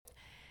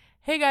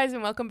Hey guys,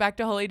 and welcome back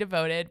to Wholly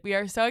Devoted. We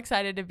are so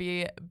excited to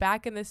be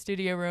back in the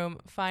studio room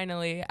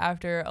finally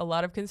after a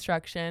lot of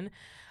construction.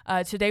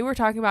 Today we're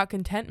talking about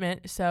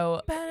contentment,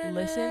 so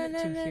listen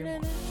to hear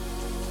more.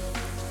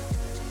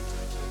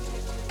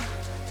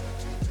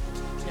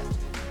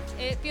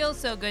 It feels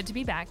so good to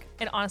be back.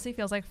 It honestly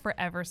feels like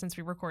forever since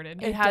we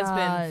recorded. It has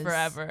been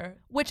forever.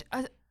 Which,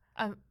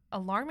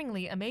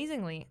 alarmingly,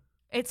 amazingly,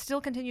 it still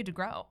continued to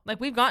grow. Like,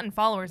 we've gotten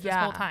followers this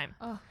whole time.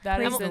 Oh, that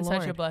has been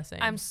such a blessing.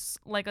 I'm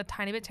like a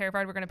tiny bit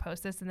terrified we're going to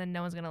post this and then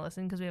no one's going to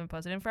listen because we haven't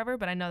posted in forever,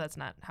 but I know that's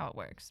not how it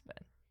works. But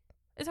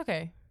it's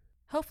okay.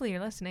 Hopefully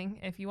you're listening.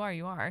 If you are,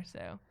 you are.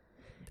 So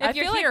I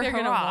feel like they're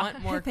going to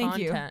want more Thank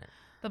content.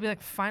 They'll be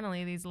like,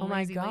 finally, these Oh my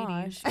lazy gosh.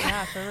 ladies.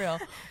 Yeah, for real.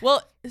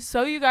 Well,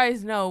 so you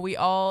guys know, we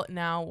all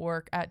now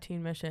work at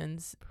Teen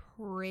Missions.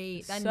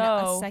 Praise. So,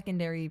 a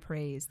secondary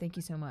praise. Thank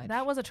you so much.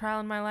 That was a trial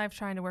in my life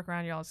trying to work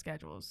around y'all's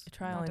schedules. A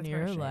trial Not in to your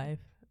throw shade. life.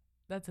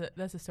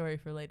 That's a story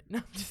for later.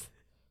 No,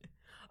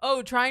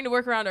 I'm trying to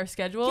work around our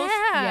schedules?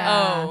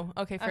 Yeah.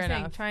 Oh, okay, fair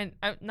enough.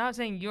 I'm not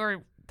saying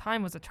your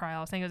time was a trial.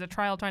 I was saying it was a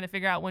trial trying to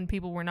figure out when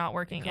people were not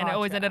working. And it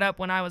always Gotcha. ended up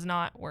when I was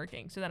not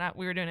working. So then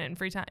we were doing it in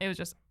free time. It was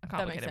just a makes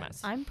complicated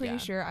sense. mess. I'm pretty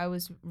sure I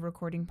was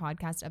recording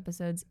podcast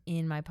episodes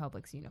in my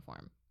Publix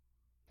uniform.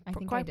 I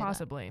think I Quite did that.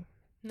 possibly.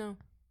 No.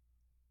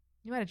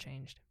 You might have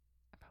changed.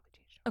 I probably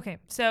changed. Okay,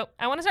 so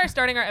I want to start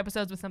starting our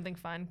episodes with something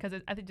fun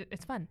because I think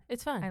it's fun.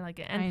 It's fun. I like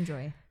it. I And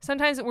enjoy.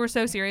 sometimes we're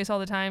so serious all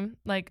the time.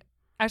 Like,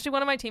 actually,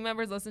 one of my team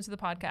members listens to the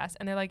podcast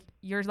and they're like,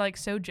 "You're like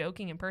so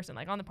joking in person.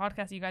 Like on the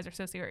podcast, you guys are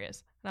so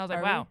serious." And I was like,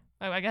 Are "Wow,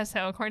 I guess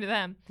so." According to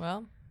them,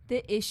 Well,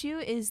 The issue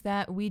is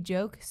that we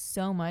joke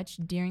so much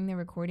during the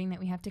recording that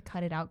we have to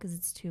cut it out because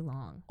it's too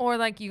long. or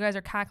like you guys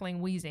are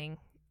cackling, wheezing,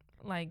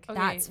 like. okay,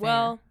 That's fair.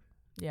 well,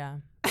 yeah.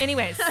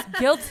 Anyways,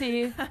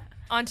 Guilty.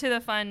 onto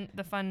the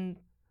fun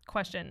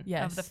question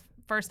Yes. of the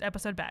first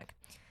episode back.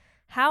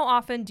 How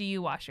often do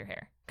you wash your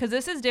hair? Because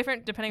this is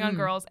different depending on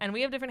girls, and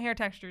we have different hair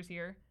textures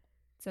here.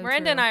 So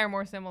Miranda true. and I are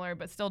more similar,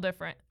 but still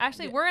different.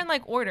 Actually, Yeah. we're in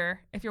like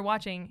order. If you're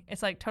watching,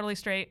 it's like totally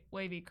straight,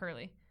 wavy,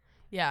 curly.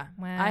 Yeah.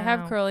 Wow. I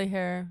have curly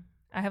hair.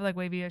 I have like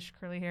wavy-ish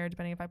curly hair,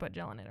 depending if I put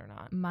gel in it or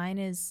not. Mine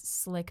is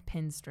slick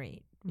pin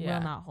straight. Yeah.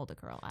 Will not hold a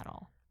curl at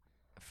all.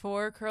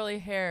 For curly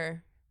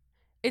hair,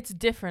 it's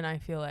different, I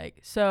feel like.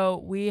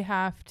 So we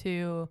have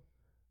to,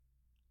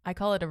 I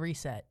call it a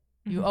reset.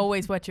 You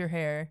always wet your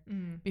hair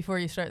before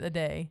you start the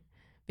day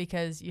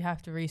because you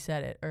have to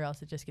reset it or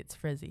else it just gets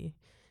frizzy.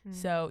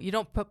 So you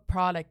don't put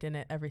product in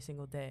it every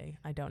single day.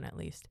 I don't, at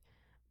least.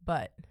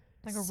 But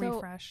like a So,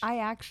 refresh. I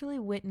actually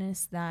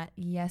witnessed that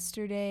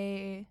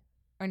yesterday,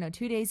 or no,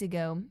 2 days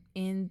ago,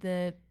 in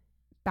the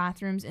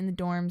bathrooms in the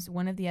dorms.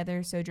 One of the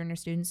other Sojourner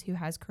students who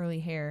has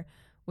curly hair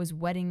was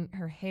wetting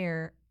her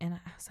hair, and I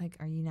was like,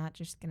 "Are you not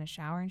just gonna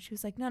shower?" And she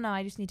was like, "No,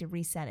 I just need to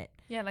reset it."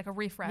 Yeah, like a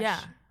refresh. yeah.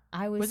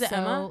 I was Was it so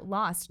Emma?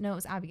 lost. No, it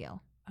was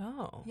Abigail.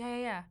 Oh.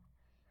 Yeah.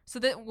 So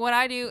what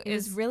I do It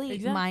was is really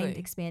exactly. mind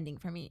expanding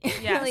for me.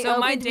 Yeah, Really so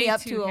my opened me day up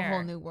two to a hair.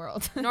 whole new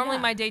world. normally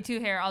Yeah. my day 2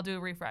 hair, I'll do a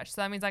refresh.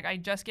 So that means like I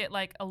just get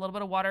like a little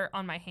bit of water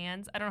on my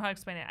hands. I don't know how to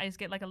explain it. I just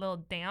get like a little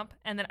damp,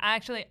 and then I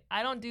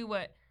don't do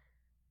what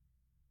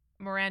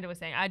Miranda was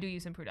saying. I do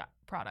use some product.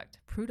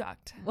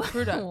 Product. What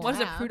is a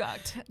Wow.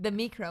 product? The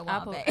micro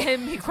Apple-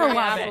 Microwave.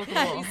 applicable.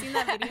 Have you seen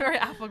that video? Very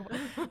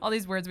applicable. All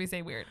these words we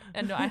say weird.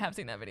 And no, I have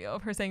seen that video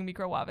of her saying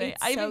microwave.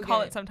 It's I even so call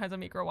good. it sometimes a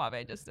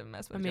microwave just to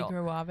mess A with Jill.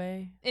 microwave?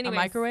 A Anyways.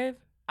 microwave?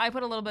 I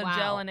put a little bit of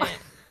gel Wow. in it,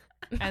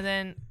 and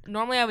then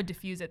normally I would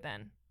diffuse it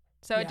then.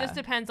 So it just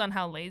Yeah. depends on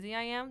how lazy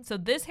I am. So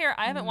this hair,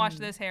 I haven't washed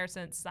this hair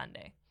since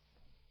Sunday.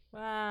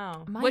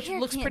 Wow. My Which hair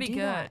looks can't pretty do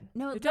good. that.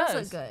 No, It it does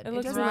does. look good. It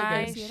looks doesn't really look good.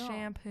 Dry lazy at all.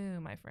 shampoo,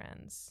 my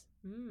friends.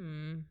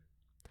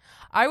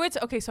 I would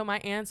okay, so my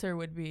answer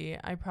would be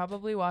I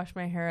probably wash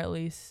my hair at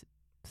least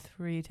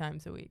 3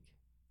 times a week.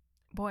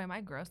 Boy, am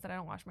I gross that I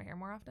don't wash my hair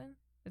more often?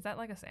 Is that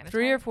like a sanitary?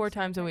 3 or 4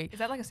 times a week. Is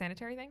that like a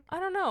sanitary thing? I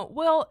don't know.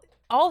 Well,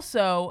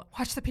 also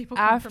Watch the people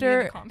come for me in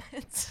the After-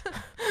 comments.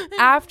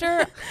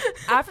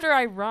 after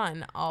I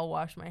run, I'll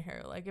wash my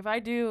hair. Like if I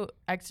do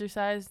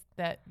exercise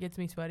that gets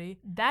me sweaty.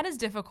 That is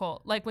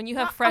difficult. Like when you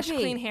have Well, fresh, okay.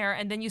 clean hair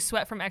and then you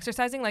sweat from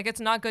exercising, like it's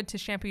not good to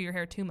shampoo your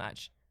hair too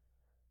much.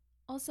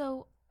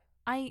 Also,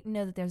 I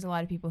know that there's a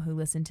lot of people who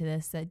listen to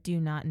this that do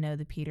not know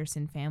the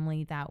Peterson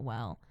family that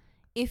well.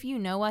 If you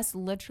know us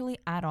literally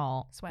at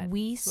all, Sweat.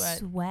 we Sweat.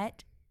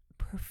 sweat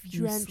profusely.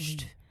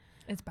 Drenched.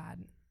 It's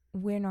bad.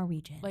 We're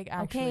Norwegian. Like,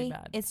 actually okay?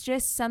 bad. It's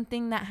just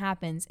something that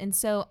happens. And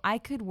so I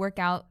could work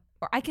out,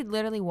 or I could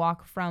literally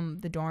walk from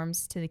the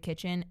dorms to the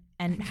kitchen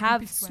and Be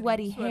have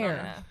sweating. sweaty Sweat on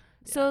hair.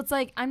 it. So it's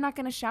like I'm not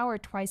going to shower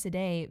twice a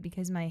day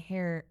because my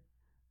hair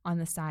on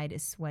the side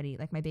is sweaty,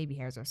 like my baby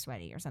hairs are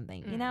sweaty or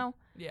something, you know?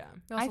 Yeah.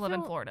 You also I live in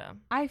feel- Florida.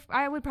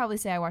 I would probably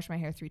say I wash my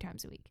hair 3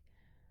 times a week.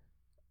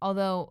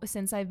 Although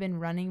since I've been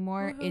running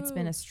more, it's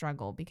been a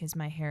struggle because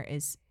my hair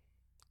is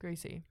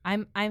Greasy.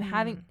 I'm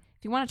having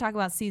if you want to talk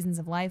about seasons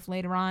of life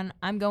later on,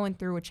 I'm going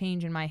through a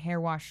change in my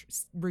hair wash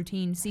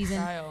routine season,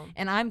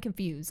 and I'm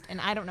confused, and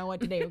I don't know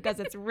what to do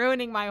because it's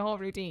ruining my whole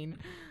routine.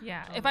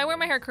 Yeah. If I wear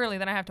my hair curly,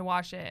 then I have to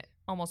wash it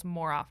almost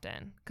more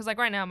often. Because like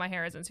right now, my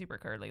hair isn't super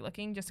curly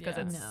looking just because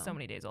it's so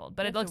many days old.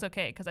 But it looks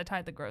okay because I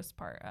tied the gross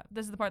part up.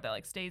 This is the part that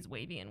like stays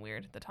wavy and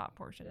weird. The top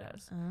portion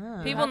does.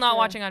 Oh. People not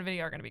watching on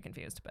video are going to be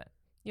confused, but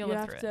you'll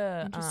look through it. You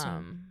have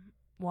to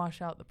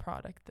wash out the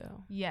product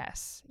though.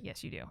 Yes,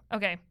 you do.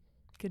 Okay.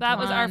 Good That job.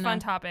 was our fun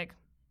topic.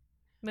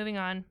 Moving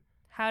on.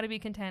 How to be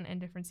content in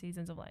different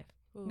seasons of life.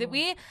 Ooh,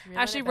 We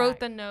actually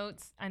wrote the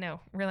notes. I know.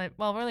 Really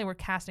we're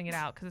casting it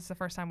out because it's the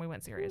first time we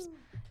went serious.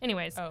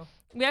 Anyways,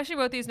 we actually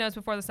wrote these notes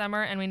before the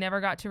summer and we never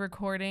got to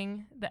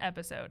recording the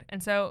episode.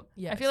 And so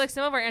I feel like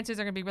some of our answers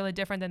are going to be really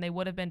different than they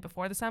would have been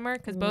before the summer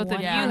because both of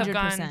you have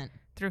gone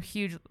through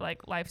huge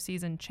like life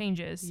season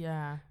changes.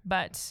 Yeah.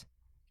 But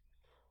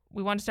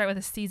we want to start with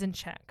a season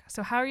check.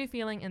 So how are you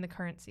feeling in the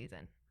current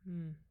season?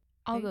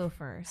 I'll go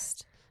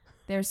first.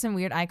 There's some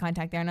weird eye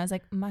contact there, and I was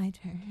like, my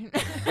turn.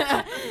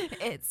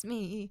 It's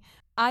me.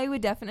 I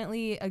would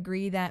definitely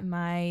agree that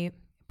my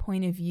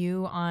point of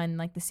view on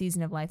like the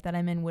season of life that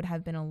I'm in would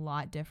have been a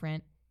lot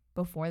different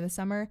before the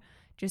summer,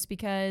 just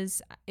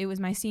because it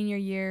was my senior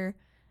year.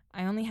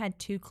 I only had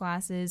 2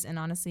 classes, and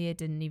honestly,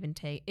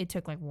 it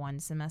took like 1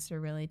 semester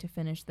really to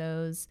finish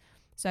those.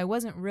 So I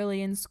wasn't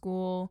really in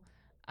school.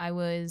 I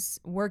was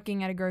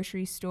working at a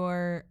grocery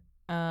store,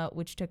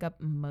 which took up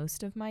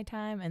most of my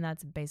time, and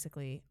that's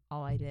basically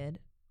all I did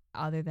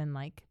other than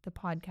like the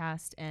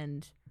podcast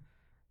and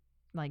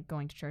like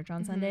going to church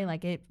on Sunday.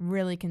 Like it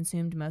really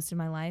consumed most of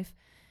my life.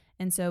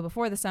 And so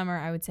before the summer,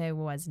 I would say I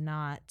was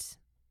not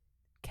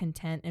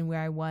content in where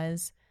I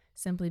was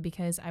simply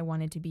because I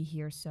wanted to be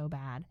here so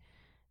bad.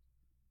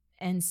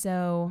 And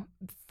so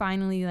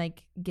finally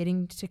like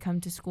getting to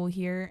come to school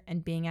here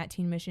and being at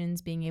Teen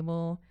Missions, being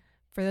able,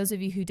 for those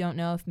of you who don't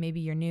know, if maybe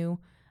you're new,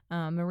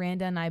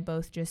 Miranda and I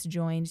both just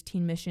joined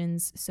Teen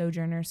Missions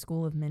Sojourner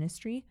School of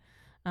Ministry.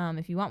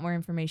 If you want more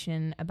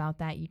information about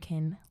that, you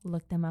can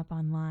look them up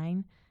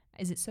online.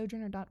 Is it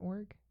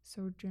sojourner.org?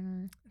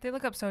 Sojourner. If they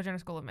look up Sojourner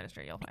School of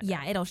Ministry, you'll find it.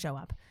 Yeah, it'll show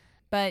up.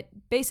 But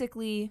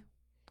basically,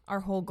 our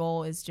whole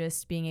goal is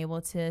just being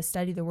able to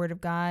study the Word of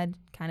God,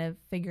 kind of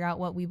figure out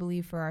what we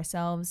believe for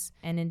ourselves.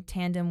 And in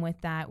tandem with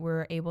that,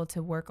 we're able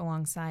to work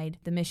alongside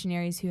the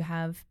missionaries who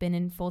have been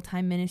in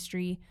full-time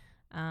ministry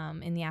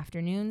in the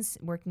afternoons,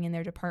 working in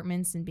their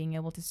departments and being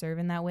able to serve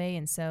in that way.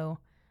 And so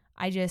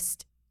I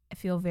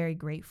feel very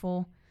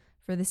grateful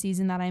for the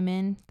season that I'm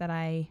in, that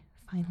I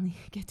finally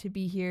get to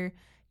be here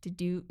to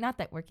do, not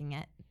that working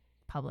at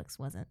Publix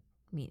wasn't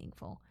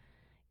meaningful,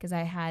 because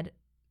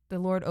the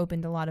Lord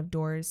opened a lot of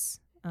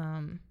doors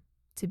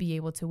to be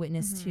able to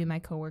witness to my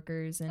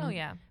coworkers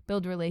and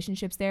build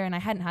relationships there. And I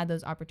hadn't had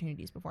those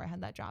opportunities before I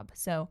had that job.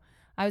 So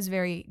I was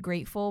very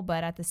grateful,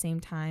 but at the same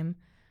time,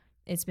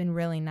 it's been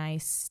really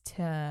nice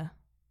to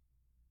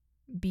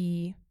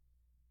be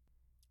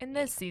in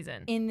this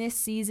season, in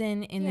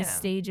this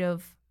stage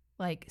of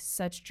like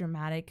such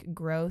dramatic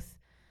growth,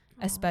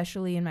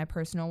 especially in my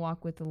personal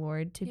walk with the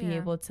Lord, to be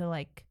able to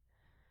like,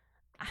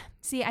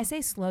 see, I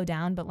say slow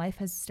down, but life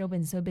has still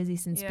been so busy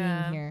since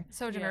being here.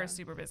 Sojourner is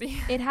super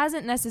busy. It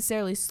hasn't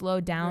necessarily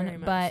slowed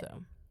down, but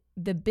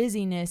the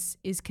busyness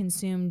is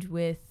consumed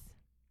with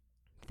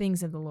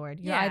things of the Lord.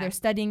 You're either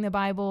studying the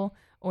Bible,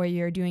 or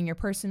you're doing your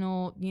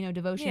personal,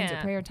 devotions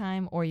at prayer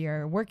time, or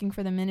you're working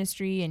for the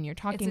ministry and you're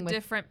talking with... It's a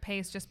different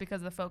pace just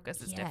because the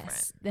focus is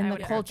different. Then the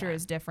culture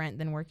is different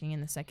than working in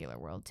the secular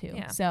world too.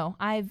 Yeah. So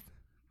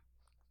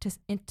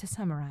to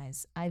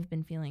summarize, I've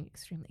been feeling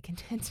extremely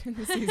content in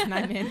the season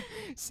I'm in.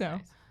 So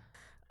nice.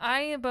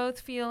 I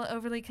both feel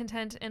overly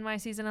content in my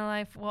season of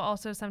life while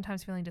also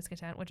sometimes feeling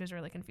discontent, which is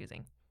really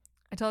confusing.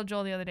 I told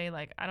Joel the other day,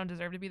 like, I don't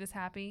deserve to be this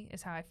happy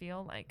is how I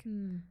feel. Like,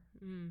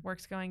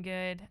 work's going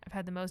good. I've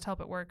had the most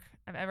help at work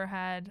I've ever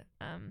had.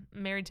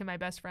 Married to my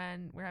best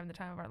friend. We're having the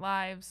time of our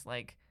lives.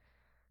 Like,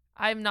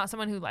 I'm not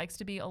someone who likes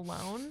to be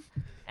alone.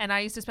 And I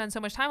used to spend so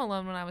much time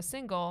alone when I was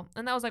single.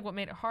 And that was, like, what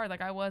made it hard.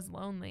 Like, I was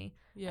lonely.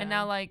 Yeah. And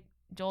now, like,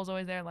 Joel's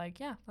always there, like,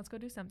 yeah, let's go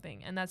do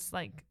something. And that's,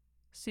 like,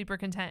 super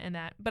content in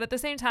that. But at the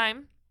same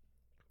time,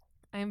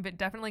 I am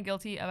definitely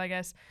guilty of, I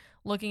guess,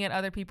 looking at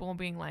other people and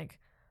being like,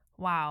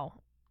 wow.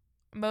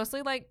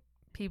 Mostly, like,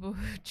 people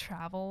who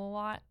travel a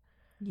lot.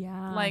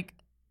 Yeah. Like,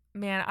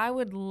 man, I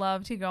would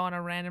love to go on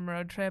a random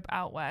road trip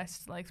out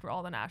west, like, through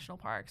all the national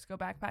parks, go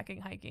backpacking,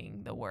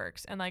 hiking, the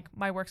works. And, like,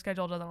 my work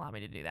schedule doesn't allow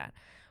me to do that.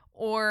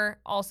 Or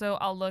also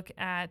I'll look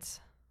at,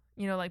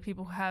 like,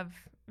 people who have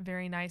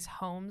very nice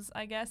homes,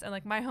 I guess. And,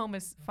 like, my home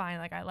is fine.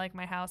 Like, I like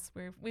my house.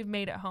 We've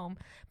made it home.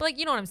 But, like,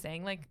 you know what I'm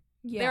saying? Like,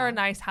 there are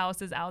nice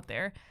houses out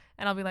there.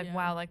 And I'll be like,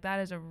 wow, like,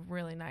 that is a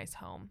really nice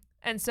home.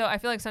 And so I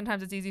feel like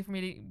sometimes it's easy for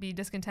me to be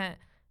discontent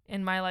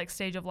in my, like,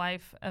 stage of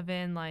life of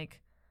in, like,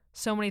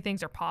 so many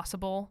things are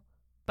possible,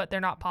 but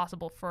they're not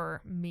possible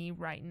for me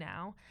right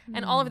now.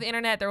 And all over the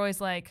internet, they're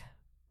always like,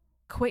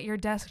 quit your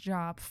desk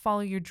job,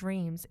 follow your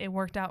dreams. It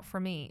worked out for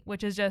me,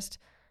 which is just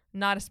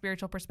not a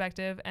spiritual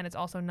perspective, and it's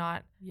also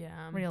not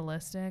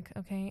realistic.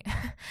 Okay.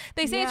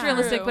 They say it's Yeah.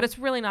 realistic, True. but it's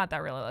really not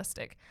that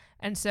realistic.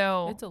 And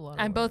so It's a lot of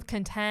I'm both work.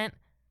 content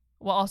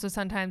while also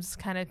sometimes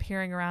kind of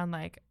peering around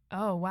like,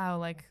 oh wow,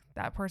 like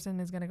that person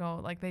is gonna go,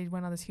 like they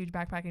went on this huge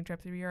backpacking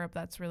trip through Europe.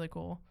 That's really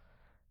cool.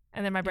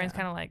 And then my brain's Yeah.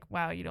 kind of like,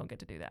 wow, you don't get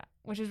to do that,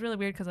 which is really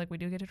weird because like we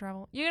do get to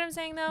travel. You get what I'm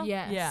saying though?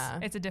 Yes. Yeah.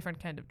 It's a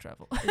different kind of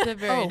travel. It's a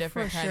very Oh,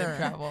 different for kind sure. of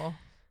travel.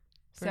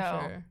 For So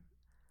sure.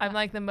 I'm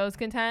like the most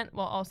content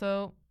while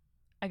also,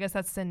 I guess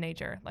that's sin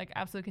nature, like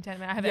absolute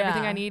contentment. I have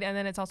everything I Yeah. need, and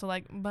then it's also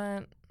like,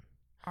 but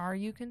are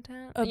you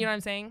content? A- You know what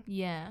I'm saying?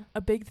 Yeah.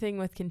 A big thing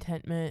with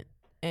contentment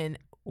and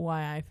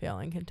why I fail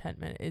in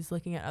contentment is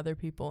looking at other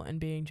people and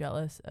being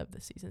jealous of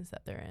the seasons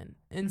that they're in.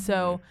 And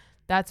so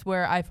that's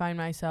where I find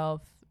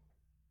myself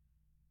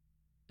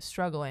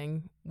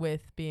struggling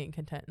with being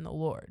content in the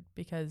Lord,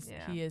 because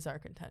Yeah. he is our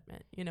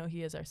contentment. You know,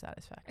 he is our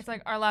satisfaction. It's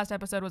like our last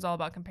episode was all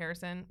about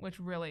comparison, which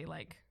really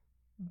like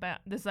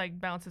this like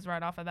bounces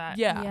right off of that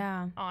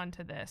yeah,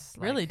 onto this.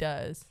 Like, really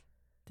does.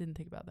 Didn't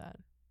think about that.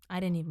 I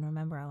didn't even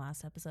remember our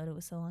last episode. It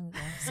was so long ago.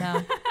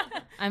 So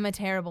I'm a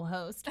terrible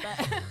host,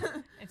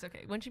 but It's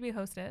okay. Wouldn't you be a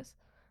hostess?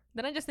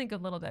 Then I just think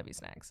of Little Debbie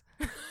snacks.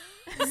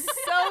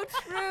 so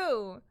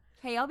true.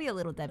 Hey, I'll be a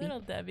little Debbie. Little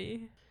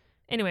Debbie.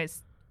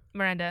 Anyways,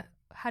 Miranda,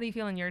 how do you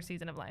feel in your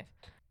season of life?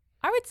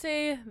 I would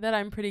say that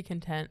I'm pretty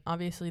content.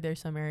 Obviously, there's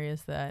some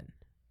areas that,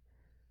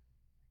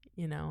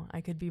 you know,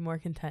 I could be more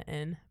content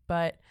in.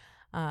 But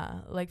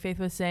like Faith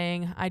was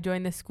saying, I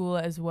joined this school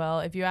as well.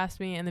 If you asked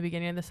me in the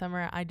beginning of the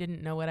summer, I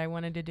didn't know what I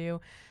wanted to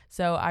do.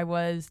 So I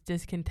was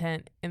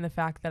discontent in the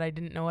fact that I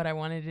didn't know what I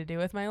wanted to do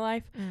with my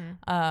life.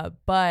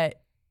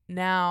 But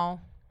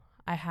now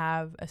I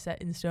have a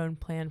set in stone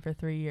plan for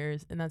 3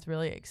 years, and that's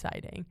really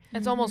exciting.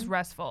 It's almost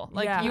restful.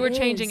 Like Yeah. you were It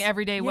changing is.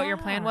 every day what your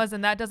plan Yeah. was,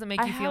 and that doesn't make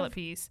I you feel have- at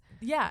peace.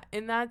 Yeah,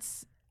 and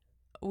that's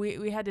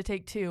we had to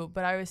take 2,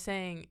 but I was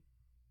saying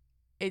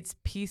it's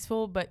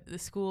peaceful, but the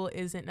school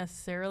isn't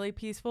necessarily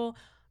peaceful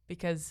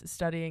because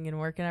studying and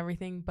work and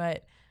everything,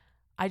 but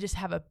I just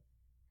have a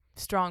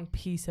strong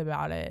peace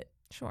about it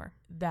Sure.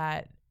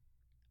 that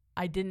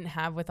I didn't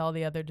have with all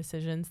the other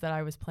decisions that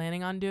I was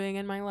planning on doing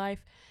in my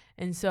life.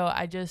 And so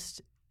I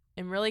just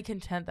am really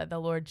content that the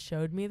Lord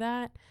showed me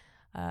that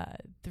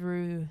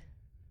through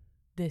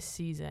this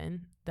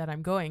season that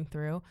I'm going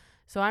through.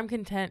 So I'm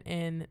content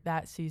in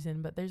that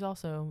season, but there's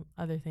also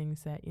other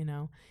things that, you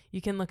know,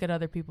 you can look at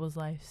other people's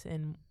lives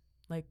and,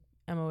 like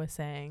Emma was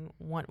saying,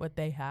 want what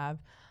they have.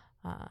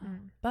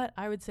 But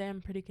I would say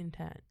I'm pretty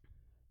content.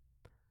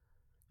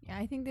 Yeah,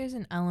 I think there's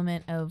an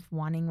element of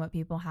wanting what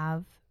people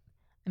have.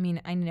 I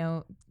mean, I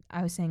know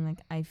I was saying, like,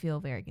 I feel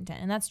very content.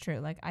 And that's true.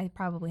 Like, I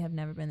probably have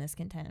never been this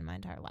content in my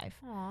entire life.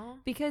 Aww.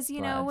 Because,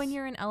 you know, when Bless.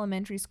 you're in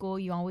elementary school,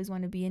 you always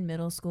want to be in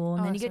middle school.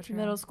 And Oh, then you so get to true.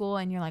 middle school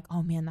and you're like,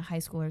 oh, man, the high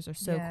schoolers are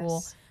so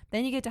cool.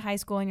 Then you get to high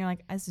school and you're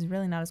like, this is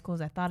really not as cool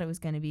as I thought it was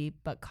going to be.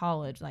 But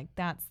college, like,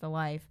 that's the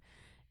life.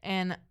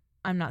 And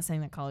I'm not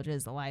saying that college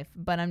is the life,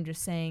 but I'm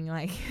just saying,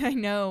 like, I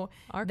know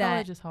Our that-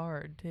 college is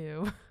hard,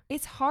 too.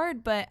 it's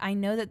hard, but I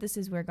know that this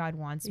is where God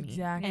wants me.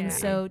 Exactly. And Yeah.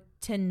 so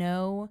to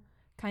know,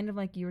 kind of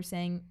like you were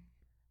saying,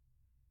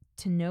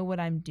 to know what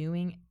I'm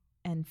doing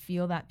and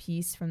feel that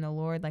peace from the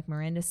Lord, like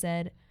Miranda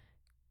said,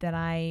 that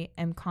I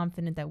am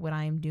confident that what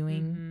I am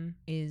doing Mhm.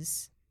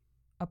 is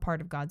a part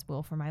of God's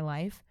will for my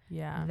life.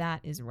 Yeah.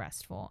 That is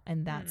restful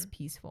and that's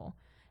peaceful.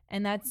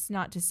 And that's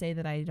not to say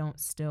that I don't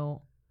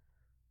still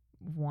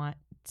want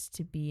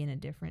to be in a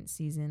different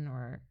season,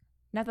 or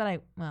not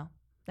that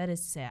that is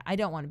to say I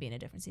don't want to be in a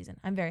different season.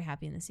 I'm very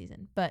happy in this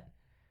season, but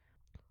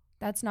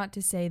that's not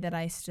to say that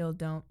I still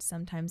don't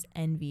sometimes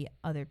envy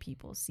other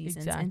people's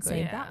seasons and say Exactly.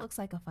 Yeah. that looks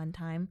like a fun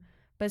time.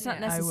 But it's not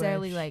Yeah. I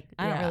necessarily wish. like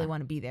I don't Yeah. really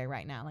want to be there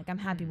right now. Like I'm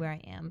happy Mhm. where I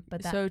am.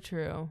 But that So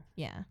true.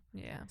 yeah.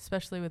 Yeah.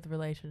 Especially with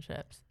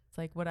relationships. It's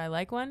like, would I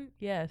like one?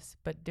 Yes.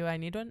 But do I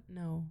need one?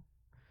 No.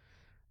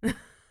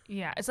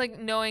 Yeah. It's like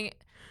knowing,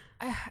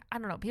 I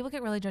don't know, people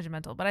get really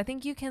judgmental, but I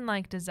think you can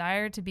like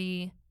desire to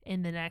be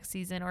in the next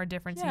season or a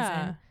different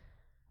season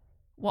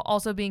while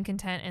also being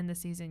content in the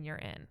season you're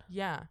in.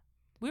 Yeah.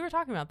 We were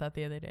talking about that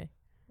the other day.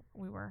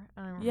 We were.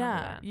 I don't remember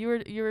Yeah. that.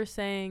 You were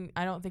saying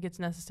I don't think it's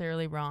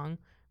necessarily wrong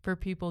for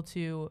people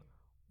to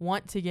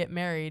want to get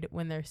married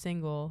when they're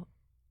single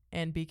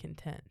and be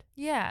content.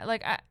 Yeah,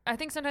 like I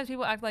think sometimes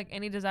people act like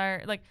any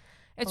desire, like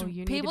it's Oh, you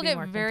need to people be get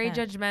more very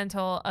content.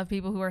 judgmental of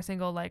people who are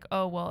single. Like,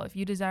 oh well, if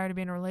you desire to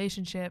be in a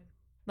relationship,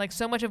 like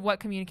so much of what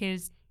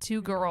communicated to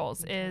You're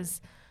girls content.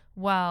 is,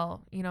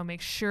 well, you know,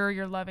 make sure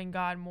you're loving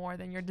God more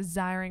than you're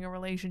desiring a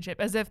relationship.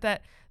 As if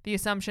that the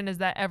assumption is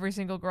that every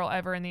single girl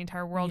ever in the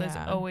entire world is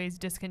Yeah. always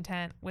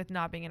discontent with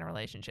not being in a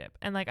relationship.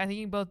 And like I think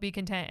you can both be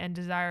content and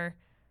desire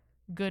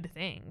good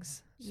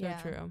things. So Yeah.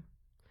 true.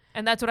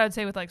 And that's what I would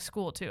say with like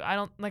school too. I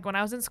don't like when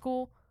I was in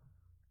school,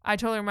 I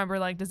totally remember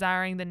like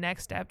desiring the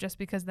next step just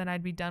because then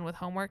I'd be done with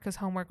homework because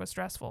homework was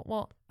stressful.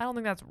 Well, I don't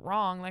think that's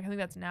wrong. Like I think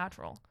that's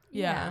natural.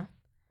 Yeah.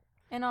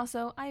 And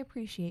also, I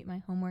appreciate my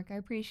homework. I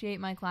appreciate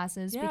my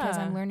classes because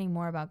I'm Yeah. learning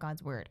more about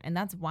God's word. And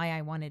that's why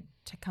I wanted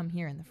to come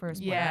here in the first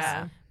place.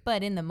 Yeah.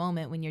 But in the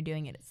moment when you're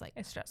doing it, it's like,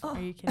 It's stressful.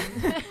 Are you kidding?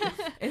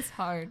 it's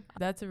hard.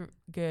 That's a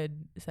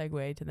good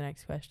segue to the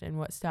next question.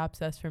 What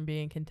stops us from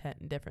being content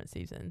in different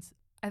seasons?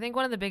 I think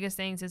one of the biggest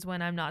things is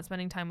when I'm not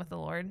spending time with the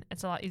Lord,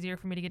 it's a lot easier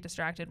for me to get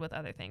distracted with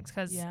other things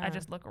because I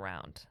just look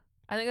around.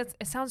 I think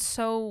it sounds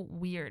so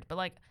weird, but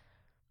like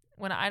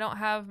when I don't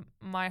have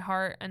my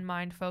heart and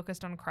mind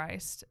focused on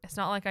Christ, it's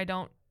not like I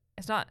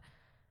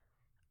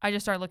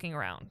just start looking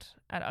around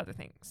at other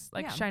things,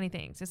 like shiny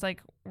things. It's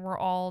like we're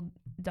all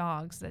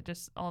dogs that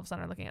just all of a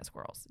sudden are looking at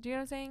squirrels. Do you know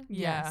what I'm saying?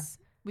 Yeah. Yes.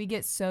 We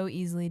get so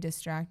easily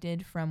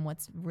distracted from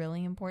what's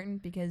really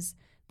important because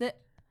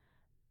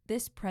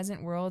this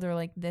present world, or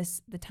like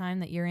the time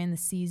that you're in, the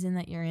season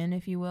that you're in,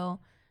 if you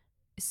will,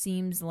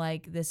 seems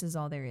like this is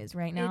all there is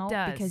right now. It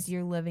does. Because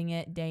you're living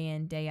it day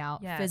in, day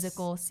out,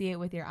 physical, see it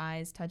with your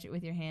eyes, touch it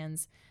with your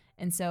hands.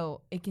 And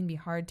so it can be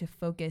hard to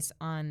focus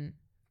on,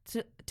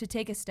 to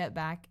take a step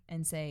back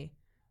and say,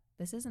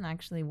 this isn't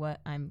actually what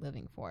I'm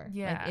living for.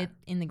 Yeah. Like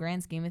in the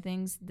grand scheme of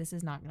things, this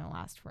is not going to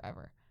last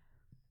forever.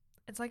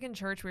 It's like in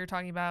church, we were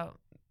talking about,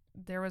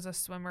 there was a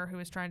swimmer who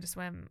was trying to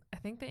swim, I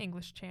think the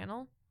English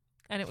Channel,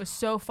 and it was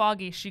so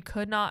foggy she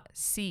could not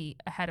see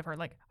ahead of her,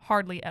 like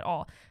hardly at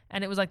all.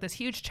 And it was like this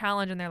huge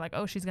challenge, and they're like,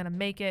 oh, she's gonna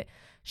make it.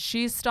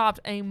 She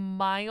stopped a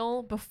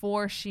mile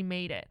before she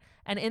made it.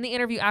 And in the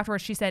interview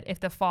afterwards, she said,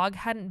 if the fog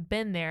hadn't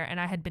been there and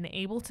I had been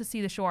able to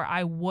see the shore,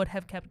 I would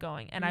have kept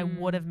going and I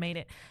would have made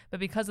it. But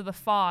because of the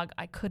fog,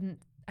 I couldn't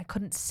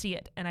see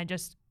it, and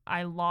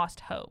I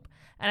lost hope.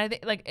 And I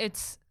think like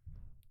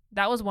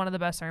that was one of the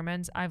best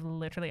sermons I've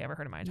literally ever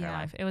heard in my entire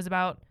life. It was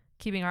about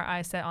keeping our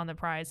eyes set on the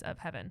prize of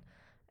heaven.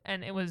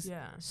 And it was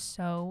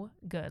so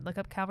good. Look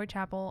up Calvary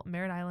Chapel,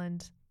 Merritt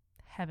Island,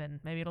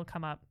 heaven. Maybe it'll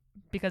come up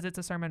because it's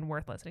a sermon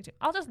worth listening to.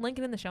 I'll just link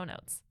it in the show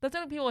notes. That's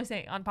what people always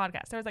say on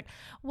podcasts. They're like,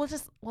 we'll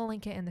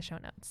link it in the show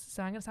notes.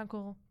 So I'm going to sound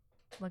cool.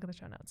 Look at the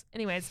show notes.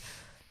 Anyways,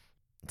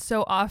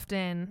 so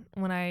often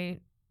when I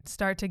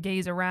start to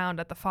gaze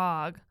around at the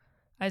fog,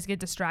 I just get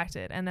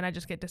distracted and then I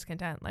just get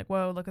discontent. Like,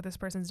 whoa, look what this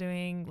person's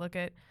doing. Look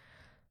at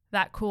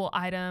that cool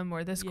item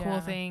or this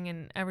cool thing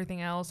and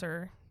everything else,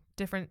 or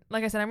different.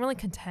 Like I said, I'm really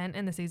content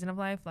in the season of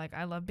life. Like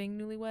I love being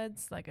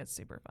newlyweds. Like it's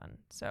super fun.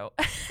 So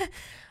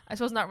I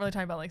suppose not really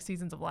talking about like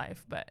seasons of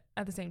life, but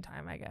at the same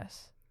time, I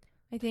guess.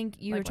 I think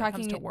you like were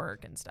talking to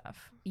work and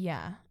stuff.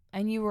 Yeah.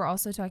 And you were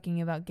also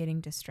talking about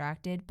getting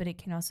distracted, but it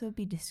can also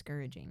be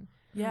discouraging.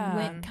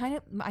 Yeah.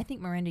 I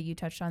think Miranda, you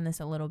touched on this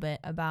a little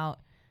bit about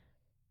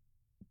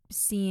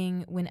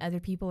seeing when other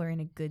people are in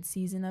a good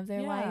season of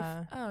their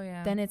life. Oh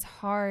yeah. Then it's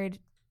hard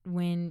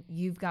when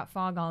you've got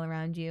fog all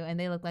around you and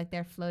they look like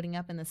they're floating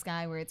up in the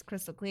sky where it's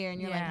crystal clear,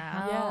 and you're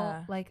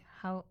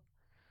how,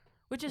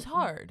 which is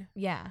hard.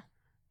 Yeah.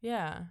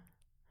 Yeah.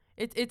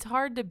 It's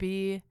hard to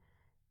be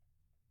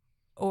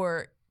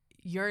or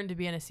yearn to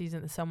be in a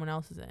season that someone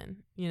else is in,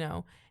 you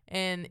know?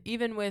 And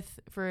even with,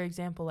 for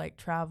example, like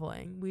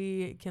traveling,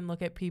 we can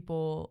look at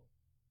people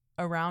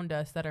around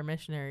us that are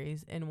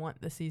missionaries and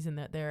want the season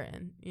that they're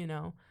in, you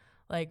know?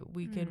 Like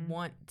we could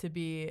want to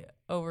be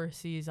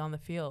overseas on the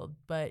field,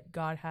 but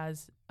God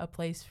has a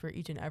place for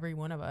each and every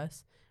one of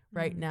us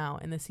right now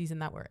in the season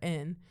that we're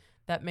in.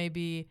 That may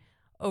be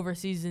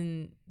overseas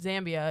in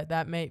Zambia,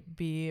 that may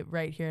be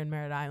right here in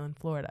Merritt Island,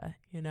 Florida,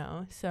 you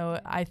know? So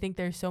I think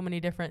there's so many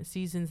different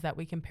seasons that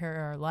we compare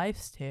our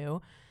lives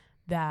to,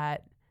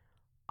 that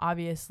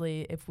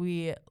obviously if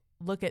we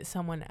look at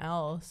someone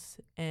else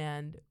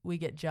and we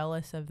get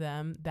jealous of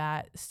them,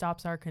 that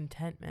stops our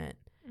contentment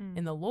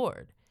in the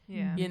Lord.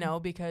 Yeah. You know,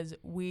 because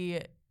we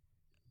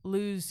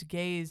lose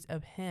gaze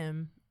of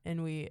him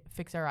and we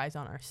fix our eyes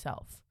on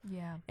ourselves.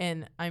 Yeah.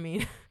 And I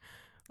mean,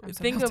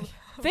 So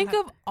think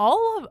of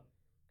all of,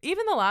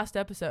 even the last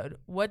episode,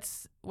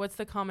 what's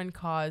the common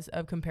cause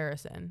of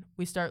comparison?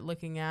 We start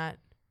looking at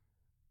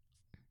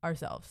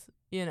ourselves,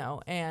 you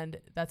know, and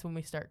that's when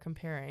we start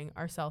comparing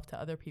ourselves to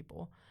other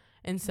people.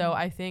 And so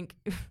I think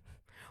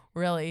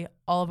really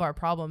all of our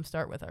problems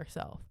start with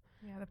ourselves.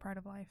 Yeah, the pride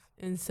of life.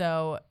 And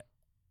so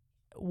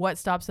what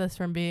stops us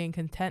from being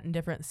content in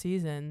different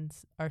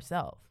seasons?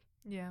 Ourselves.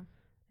 Yeah.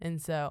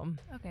 And so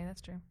okay,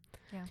 that's true.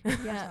 Yeah.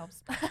 Yeah.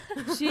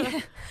 Ourselves.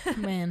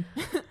 Man.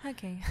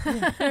 Okay.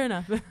 yeah, fair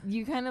enough.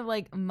 You kind of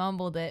like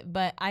mumbled it,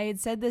 but I had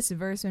said this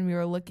verse when we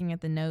were looking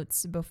at the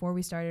notes before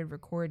we started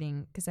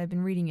recording, because I've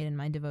been reading it in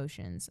my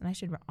devotions, and I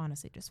should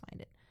honestly just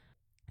find it.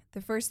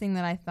 The first thing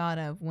that I thought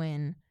of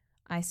when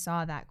I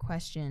saw that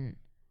question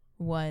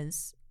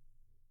was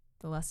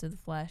the lust of the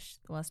flesh,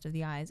 the lust of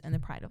the eyes, and the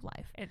pride of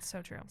life. It's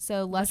so true.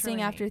 So lusting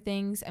Literally. after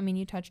things, I mean,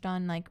 you touched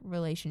on like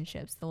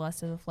relationships, the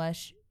lust of the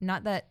flesh.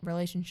 Not that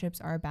relationships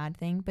are a bad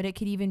thing, but it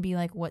could even be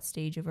like what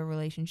stage of a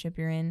relationship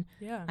you're in.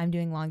 Yeah. I'm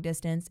doing long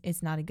distance.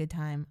 It's not a good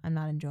time. I'm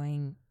not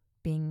enjoying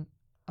being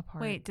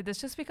apart. Wait, did this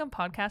just become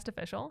podcast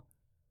official?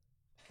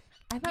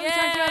 I thought we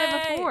talked about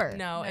it before.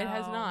 No, it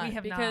has not. We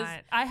have because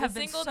not. I have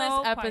the been singleness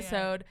so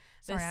episode.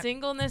 Sorry, The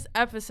singleness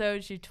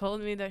episode, she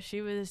told me that she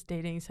was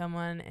dating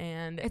someone,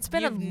 and It's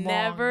been you've a long-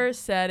 never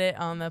said it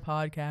on the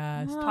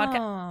podcast.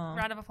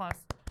 Round of applause.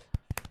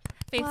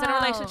 Faith's in a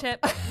relationship.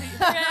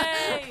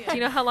 Hooray! Do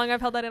you know how long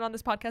I've held that in on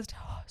this podcast?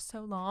 Oh,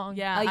 so long.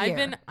 Yeah, A I've year.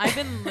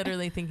 been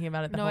literally thinking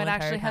about it the No, whole it entire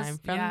actually time has-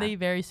 from yeah. the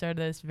very start of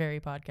this very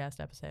podcast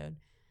episode.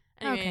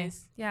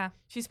 Anyways, Yeah.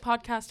 she's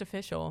podcast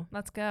official.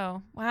 Let's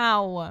go.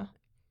 Wow.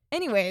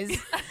 Anyways,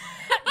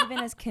 even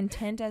as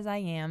content as I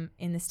am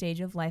in the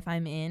stage of life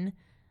I'm in,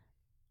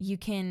 you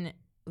can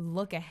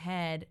look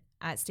ahead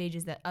at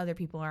stages that other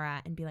people are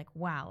at and be like,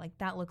 wow, like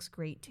that looks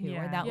great too, or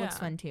Yeah. that looks Yeah.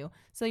 fun too.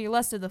 So your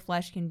lust of the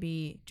flesh can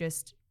be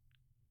just,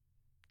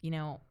 you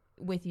know,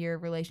 with your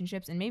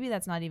relationships. And maybe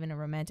that's not even a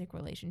romantic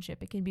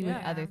relationship. It can be with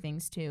Yeah. other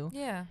things too.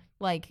 Yeah.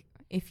 Like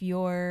if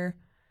you're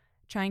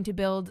trying to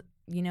build,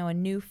 you know, a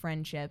new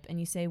friendship and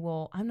you say,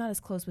 well, I'm not as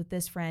close with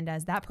this friend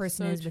as that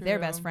person So is with their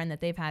best true. friend that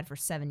they've had for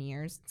 7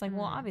 years. It's like,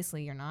 well, Mm.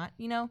 obviously you're not,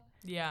 you know,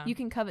 Yeah. you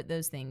can covet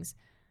those things.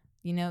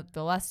 You know,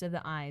 the lust of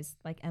the eyes,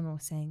 like Emma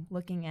was saying,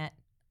 looking at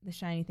the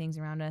shiny things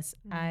around us.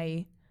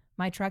 My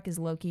truck is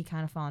low key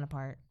kind of falling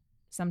apart.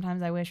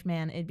 Sometimes I wish,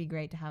 man, it'd be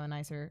great to have a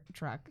nicer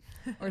truck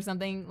or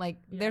something. Like,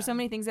 there's so Yeah.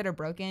 many things that are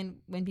broken.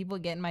 When people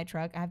get in my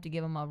truck, I have to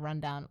give them a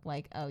rundown.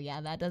 Like, oh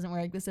yeah, that doesn't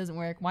work. This doesn't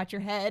work. Watch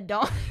your head.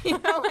 Don't, you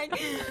know, like,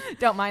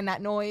 don't mind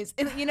that noise.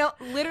 And, you know,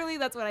 literally,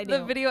 that's what I do.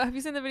 The video. Have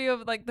you seen the video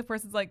of like the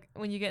person's like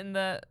when you get in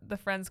the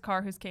friend's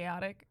car who's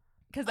chaotic?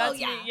 Because that's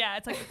yeah. me. Yeah,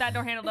 it's like that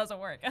door handle doesn't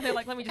work, and they're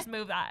like, "Let me just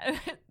move that."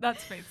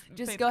 That's Faith.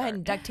 Just Faith's go ahead car.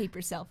 and duct tape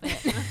yourself in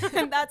it.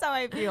 And that's how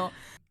I feel.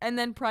 And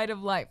then pride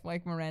of life,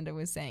 like Miranda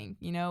was saying.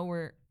 You know,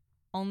 we're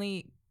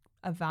only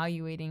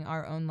evaluating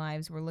our own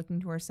lives. We're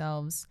looking to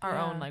ourselves, our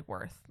Yeah. own like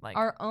worth, like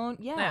our own,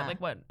 yeah. like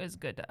what is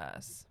good to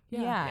us.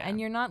 Yeah. Yeah. And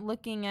you're not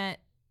looking at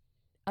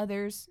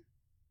others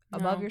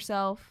above No.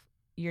 yourself.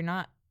 You're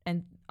not,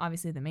 and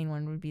obviously the main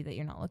one would be that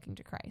you're not looking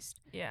to Christ.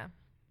 Yeah.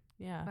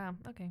 Yeah. Wow.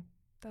 Okay.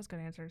 That was good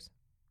answers.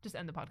 Just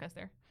end the podcast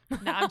there.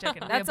 No, I'm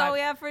joking. That's all we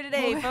have for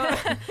today,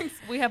 folks.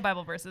 We have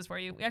Bible verses for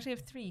you. We actually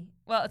have 3.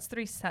 Well, it's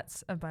 3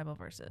 sets of Bible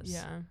verses.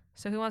 Yeah.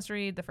 So who wants to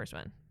read the first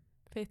one?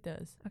 Faith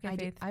does. Okay,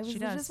 Faith. I was she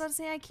just does. about to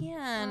say I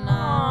can.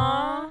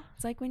 Aww.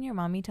 It's like when your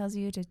mommy tells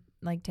you to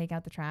like take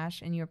out the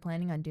trash and you're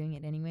planning on doing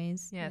it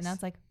anyways. Yes. And now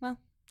it's like, well,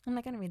 I'm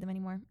not going to read them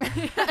anymore.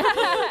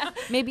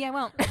 Maybe I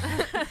won't.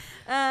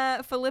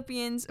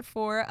 Philippians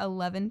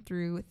 4:11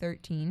 through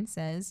 13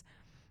 says,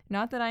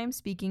 not that I am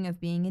speaking of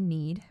being in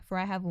need, for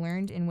I have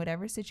learned in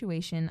whatever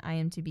situation I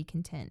am to be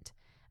content.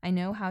 I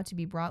know how to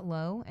be brought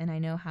low, and I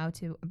know how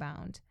to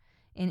abound.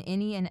 In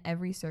any and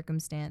every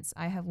circumstance,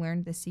 I have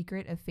learned the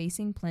secret of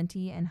facing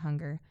plenty and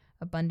hunger,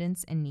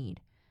 abundance and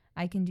need.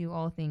 I can do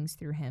all things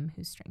through him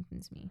who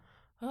strengthens me.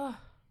 Oh,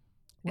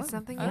 It's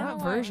something I don't What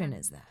know why. version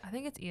is that? I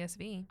think it's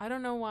ESV. I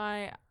don't know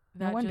why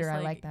No that wonder just I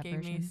like, like that gave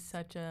me version.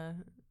 such a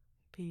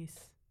peace.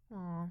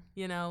 Aw.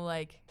 You know,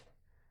 like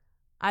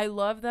I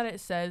love that it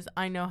says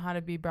I know how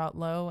to be brought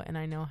low and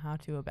I know how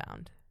to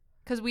abound.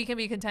 Because we can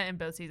be content in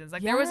both seasons.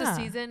 Like there was a Yeah.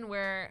 season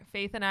where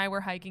Faith and I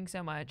were hiking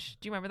so much.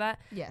 Do you remember that?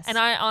 Yes. And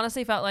I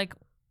honestly felt like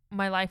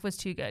my life was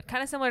too good.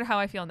 Kind of similar to how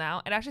I feel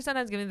now. It actually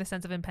sometimes gives me the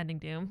sense of impending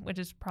doom, which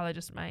is probably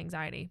just my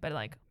anxiety. But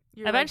like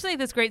You're eventually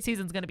this great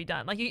season's going to be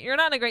done. Like you're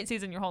not in a great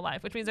season your whole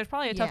life, which means there's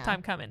probably a tough Yeah.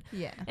 time coming.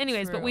 yeah.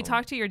 Anyways, but we True.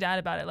 talked to your dad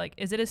about it. Like,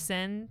 is it a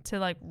sin to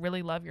like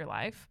really love your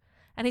life?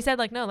 And he said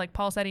like, no, like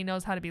Paul said he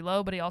knows how to be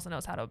low, but he also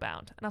knows how to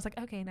abound. And I was like,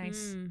 okay,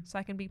 nice. Mm. So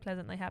I can be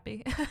pleasantly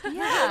happy.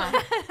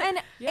 Yeah. And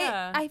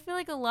Yeah. I feel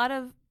like a lot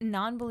of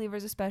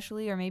non-believers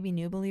especially, or maybe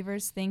new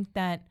believers, think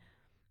that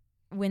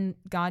when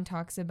God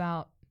talks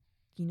about,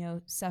 you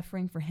know,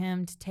 suffering for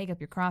him to take up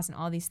your cross and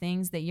all these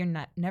things, that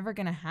you're never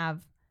going to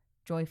have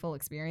joyful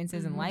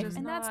experiences in Mhm. life. Which is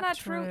And that's not not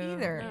true true.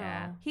 either. No.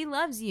 Yeah. He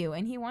loves you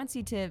and he wants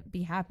you to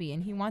be happy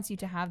and he wants you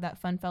to have that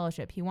fun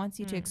fellowship. He wants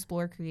you to Mm.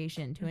 explore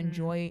creation, to Mhm.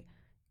 enjoy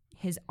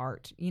his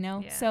art, you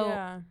know? Yeah. So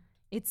yeah.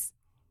 it's,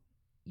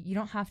 you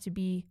don't have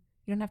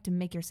to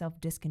make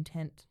yourself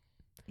discontent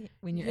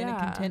when you're in a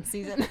Yeah. content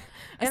season. A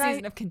And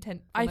season of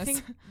content. I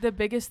think the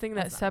biggest thing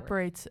that That's not a word.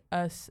 separates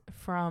us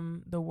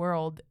from the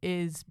world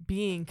is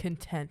being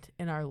content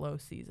in our low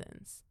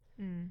seasons.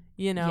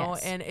 You know,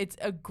 Yes. and it's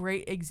a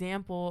great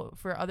example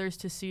for others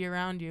to see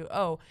around you.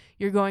 Oh,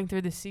 you're going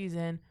through the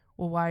season.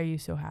 Well, why are you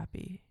so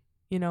happy?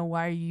 You know,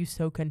 why are you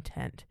so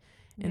content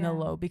in the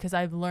low? Because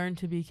I've learned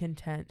to be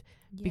content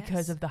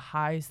because of the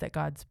highs that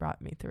God's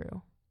brought me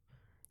through.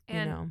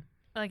 And you know,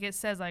 like it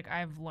says like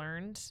I've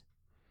learned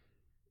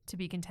to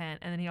be content,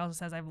 and then he also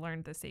says I've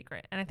learned the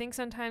secret. And I think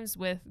sometimes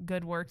with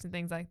good works and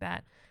things like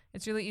that,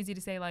 it's really easy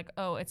to say like,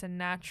 oh, it's a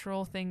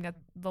natural thing that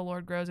the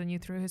Lord grows in you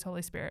through his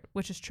Holy Spirit,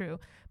 which is true.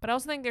 But I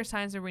also think there's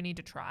times where we need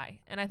to try.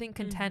 And I think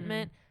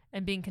contentment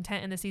and being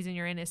content in the season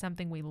you're in is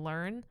something we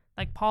learn.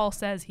 Like Paul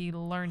says he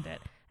learned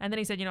it. And then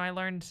he said, you know, I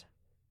learned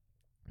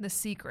the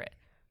secret.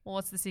 Well,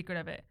 what's the secret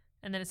of it?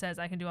 And then it says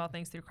I can do all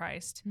things through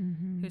Christ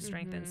who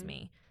strengthens Mhm.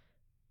 me.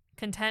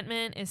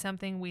 Contentment is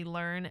something we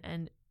learn,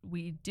 and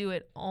we do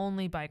it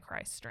only by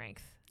Christ's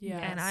strength. yeah.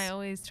 And I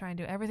always try and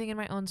do everything in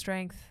my own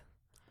strength.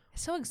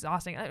 It's so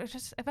exhausting. It's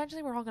just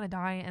eventually we're all going to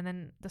die, and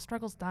then the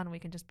struggle's done. We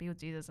can just be with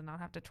Jesus and not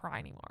have to try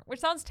anymore, which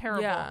sounds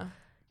terrible. Yeah.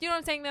 Do you know what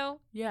I'm saying though?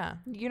 Yeah.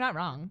 You're not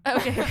wrong.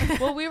 Okay.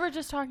 Well, we were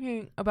just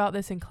talking about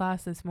this in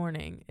class this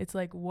morning. It's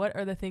like, what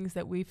are the things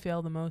that we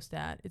fail the most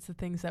at? It's the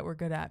things that we're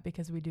good at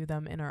because we do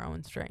them in our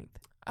own strength.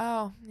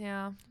 Oh,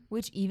 yeah.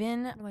 Which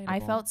even I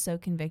Relatable. felt so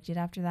convicted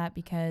after that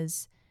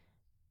because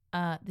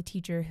the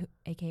teacher,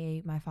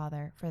 aka my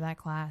father, for that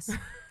class,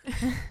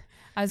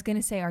 I was going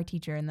to say our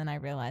teacher, and then I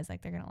realized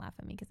like they're going to laugh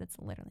at me because it's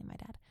literally my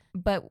dad.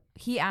 But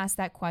he asked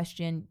that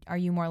question, are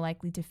you more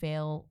likely to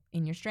fail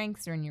in your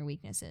strengths or in your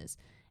weaknesses?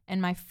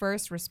 And my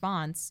first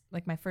response,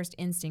 like my first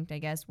instinct, I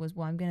guess, was,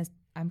 well,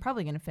 I'm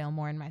probably going to fail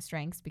more in my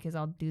strengths because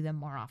I'll do them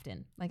more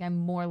often. Like I'm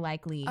more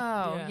likely.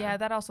 Oh, Yeah. yeah.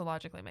 That also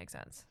logically makes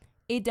sense.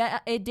 It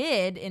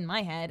did in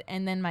my head.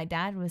 And then my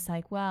dad was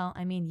like, well,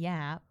 I mean,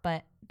 yeah,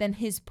 but then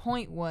his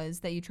point was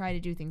that you try to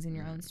do things in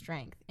your own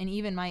strength. And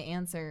even my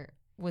answer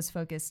was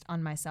focused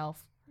on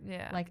myself.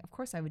 Yeah. Like, of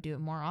course I would do it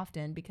more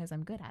often because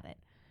I'm good at it.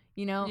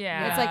 You know?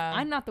 Yeah. It's like,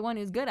 I'm not the one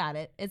who's good at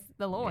it. It's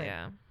the Lord.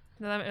 Yeah.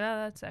 No,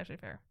 that's actually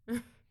fair.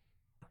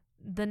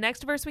 The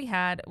next verse we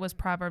had was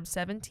Proverbs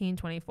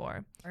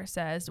 17:24. It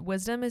says,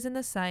 wisdom is in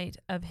the sight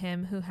of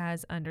him who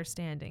has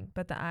understanding,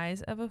 but the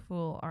eyes of a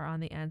fool are on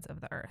the ends of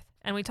the earth.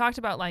 And we talked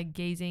about like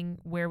gazing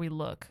where we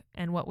look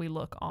and what we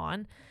look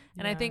on.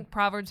 And I think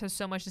Proverbs has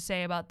so much to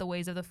say about the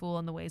ways of the fool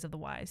and the ways of the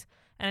wise.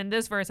 And in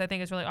this verse, I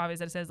think it's really obvious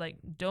that it says like,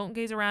 don't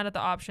gaze around at the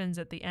options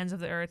at the ends of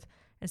the earth.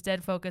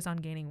 Instead, focus on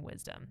gaining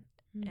wisdom.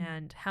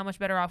 And how much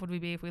better off would we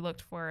be if we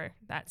looked for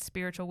that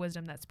spiritual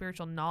wisdom, that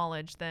spiritual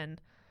knowledge than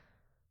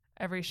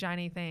every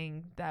shiny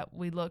thing that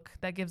we look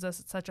that gives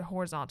us such a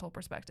horizontal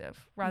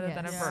perspective rather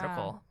than a Yes.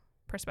 vertical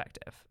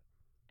perspective.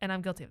 And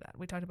I'm guilty of that.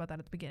 We talked about that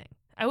at the beginning.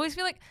 I always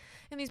feel like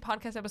in these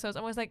podcast episodes,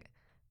 I'm always like,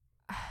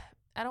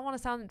 I don't want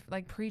to sound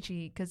like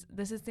preachy because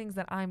this is things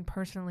that I'm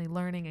personally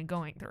learning and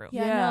going through.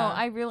 Yeah, Yeah. no,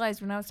 I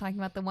realized when I was talking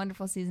about the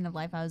wonderful season of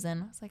life I was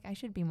in, I was like, I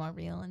should be more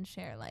real and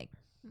share like.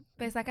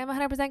 But it's like, I'm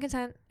 100%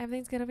 content.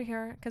 Everything's good over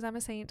here because I'm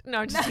a saint. No,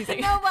 I'm just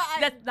teasing. No, but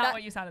That's not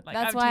what you sounded like.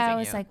 That's I'm why I teasing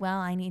was you. like, well,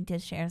 I need to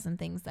share some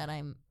things that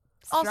I'm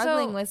Also-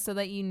 struggling with so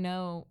that you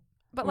know.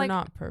 but We're like,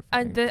 not perfect.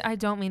 I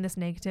don't mean this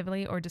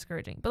negatively or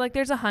discouraging, but like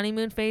there's a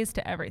honeymoon phase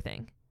to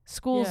everything.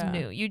 School's Yeah.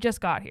 new. You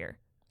just got here.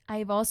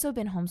 I've also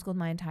been homeschooled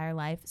my entire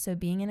life. So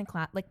being in a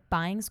class, like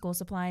buying school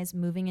supplies,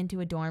 moving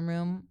into a dorm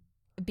room,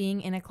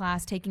 being in a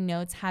class, taking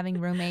notes, having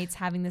roommates,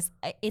 having this,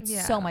 it's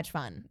Yeah. so much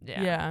fun.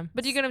 Yeah.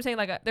 But you get what I'm saying?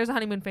 Like there's a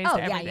honeymoon phase Oh,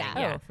 to yeah, everything.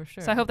 yeah. Oh, for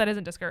sure. So I hope that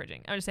isn't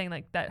discouraging. I'm just saying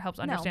like that helps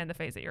No. understand the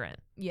phase that you're in.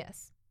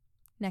 Yes.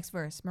 Next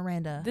verse,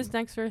 Miranda. This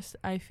next verse,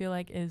 I feel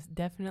like, is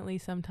definitely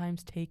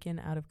sometimes taken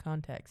out of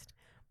context.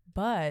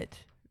 But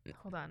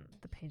Hold on.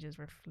 The pages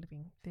were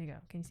flipping. There you go.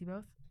 Can you see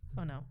both?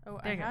 Oh, no. oh,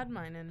 There I you go. had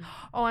mine in.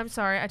 Oh, I'm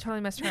sorry. I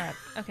totally messed her up.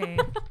 Okay.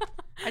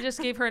 I just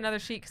gave her another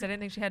sheet because I didn't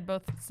think she had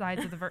both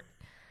sides of the verse.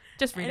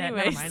 Just read it. Never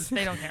Anyways. mind.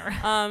 They don't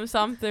care.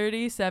 Psalm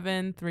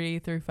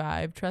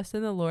 37:3-5. Trust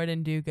in the Lord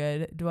and do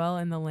good. Dwell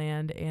in the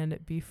land and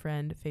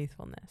befriend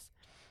faithfulness.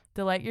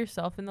 Delight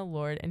yourself in the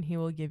Lord, and he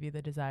will give you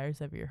the desires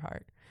of your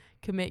heart.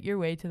 Commit your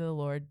way to the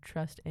Lord.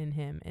 Trust in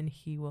him, and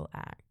he will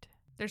act.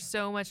 There's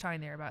so much talking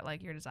there about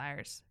like your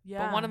desires.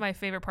 Yeah. But one of my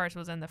favorite parts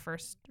was in the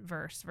first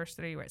verse, verse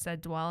 3, where it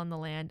said, dwell in the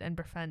land and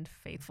befriend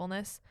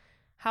faithfulness.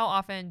 How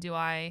often do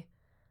I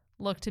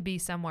look to be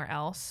somewhere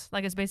else?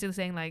 Like it's basically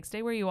saying like,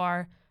 stay where you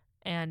are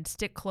and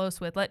stick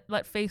close with,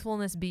 let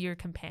faithfulness be your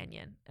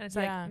companion. And it's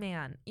Yeah. like,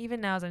 man, even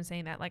now as I'm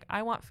saying that, like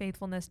I want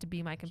faithfulness to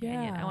be my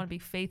companion. I Yeah. want to be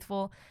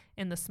faithful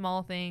in the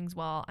small things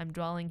while I'm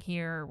dwelling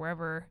here or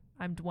wherever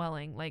I'm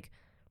dwelling. Like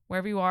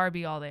wherever you are,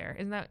 be all there.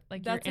 Isn't that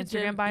like That's your a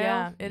Instagram Jim, bio?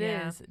 Yeah, it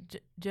is.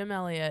 Jim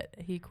Elliott,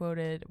 he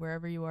quoted,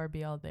 "Wherever you are,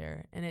 be all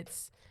there." And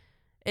it's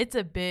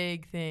a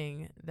big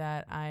thing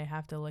that I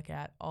have to look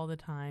at all the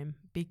time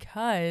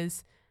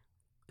because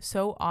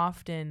so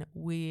often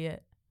we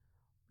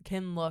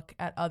can look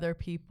at other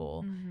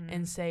people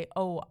and say,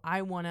 "Oh,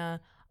 I want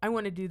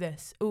to do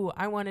this. Ooh,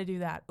 I want to do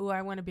that. Ooh,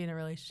 I want to be in a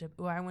relationship.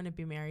 Ooh, I want to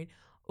be married.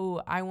 Ooh,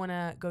 I want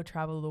to go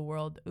travel the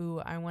world. Ooh,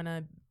 I want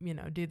to,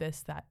 do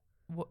this, that,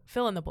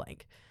 fill in the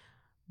blank."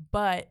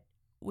 But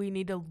we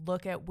need to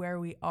look at where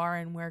we are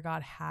and where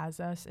God has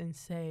us and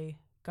say,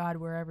 "God,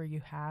 wherever you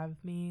have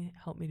me,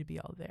 help me to be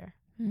all there."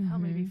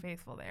 Help me to be Mhm.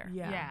 faithful there.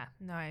 Yeah.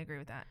 No, I agree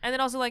with that. And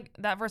then also like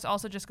that verse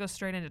also just goes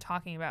straight into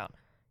talking about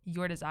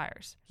your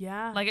desires.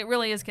 Yeah. Like it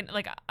really is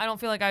like I don't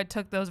feel like I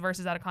took those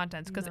verses out of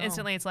context because No.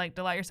 instantly it's like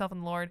delight yourself in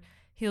the Lord.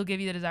 He'll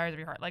give you the desires of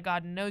your heart. Like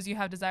God knows you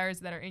have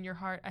desires that are in your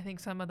heart. I think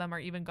some of them are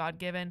even God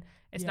given.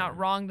 It's not Yeah.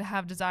 wrong to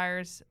have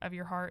desires of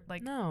your heart.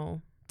 Like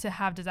no. to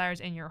have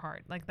desires in your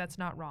heart. Like that's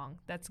not wrong.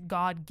 That's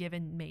God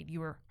given made. You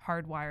were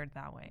hardwired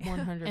that way.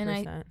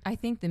 100%. And I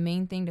think the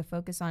main thing to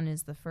focus on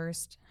is the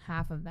first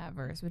half of that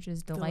verse, which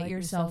is delight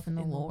yourself in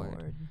the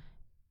Lord.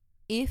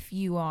 If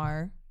you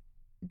are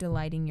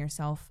delighting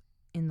yourself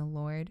in the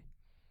Lord,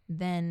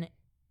 then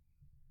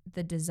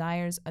the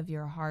desires of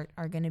your heart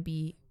are going to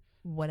be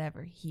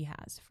whatever he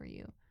has for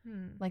you.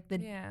 Like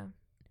yeah.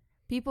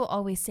 people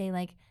always say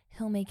like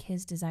he'll make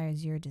his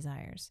desires your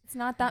desires. It's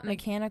not that Like,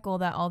 mechanical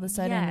that all of a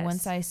sudden yes.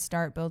 once I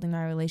start building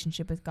my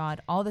relationship with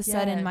God, all of a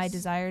sudden my Yes.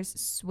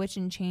 desires switch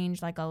and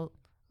change like a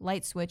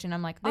light switch and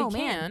I'm like, They oh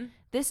man, can.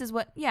 this is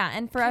what,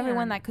 and for Can.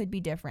 everyone that could be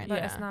different. But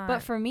Yeah. it's not.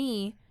 But for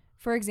me,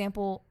 for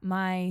example,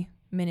 my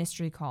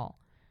ministry call,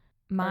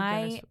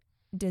 my goodness.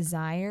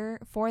 desire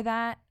for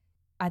that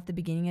at the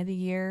beginning of the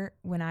year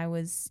when I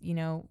was,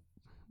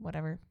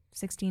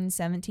 16,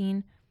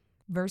 17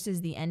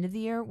 versus the end of the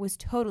year was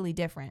totally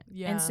different.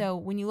 Yeah. And so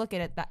when you look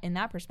at it in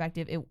that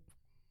perspective, it,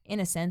 in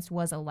a sense,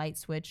 was a light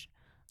switch.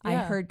 I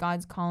Yeah. heard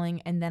God's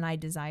calling and then I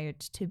desired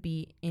to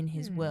be in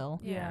his will.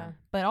 Yeah.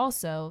 But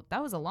also,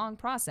 that was a long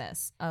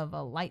process of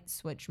a light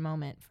switch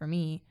moment for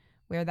me,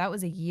 where that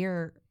was a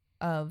year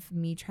of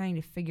me trying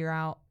to figure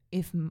out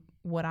if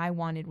what I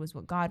wanted was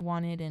what God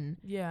wanted. And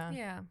Yeah.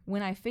 Yeah.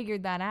 when I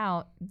figured that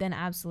out, then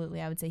absolutely,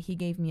 I would say he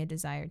gave me a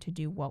desire to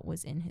do what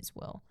was in his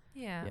will.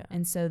 Yeah. Yeah.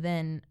 And so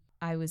then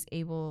I was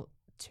able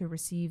to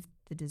receive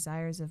the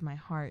desires of my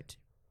heart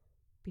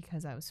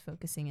because I was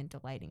focusing and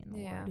delighting in the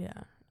Yeah. Lord.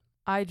 Yeah.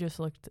 I just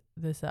looked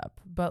this up,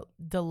 but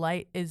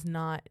delight is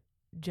not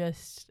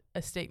just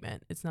a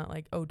statement. It's not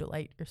like, oh,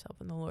 delight yourself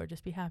in the Lord,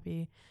 just be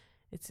happy.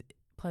 It's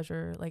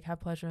pleasure, like have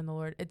pleasure in the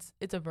Lord. It's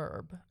a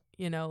verb,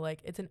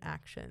 like it's an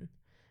action.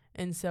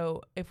 And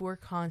so if we're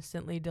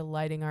constantly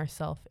delighting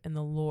ourselves in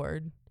the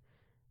Lord,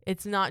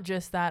 it's not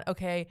just that,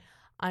 okay,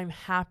 I'm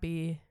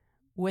happy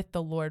with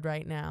the Lord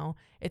right now.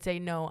 It's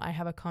no, I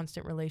have a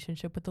constant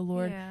relationship with the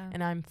Lord Yeah.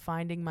 and I'm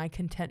finding my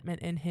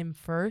contentment in him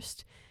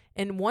first.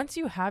 And once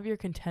you have your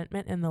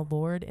contentment in the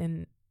Lord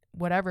in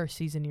whatever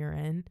season you're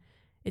in,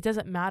 it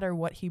doesn't matter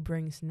what he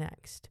brings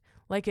next.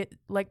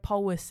 Like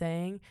Paul was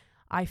saying,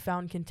 I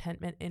found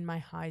contentment in my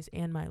highs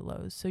and my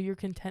lows. So your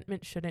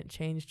contentment shouldn't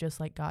change just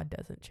like God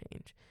doesn't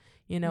change.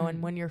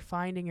 And when you're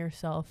finding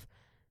yourself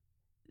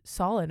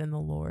solid in the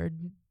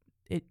Lord,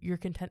 your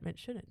contentment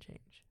shouldn't change.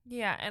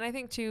 Yeah, and I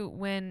think too,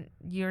 when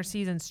your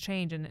seasons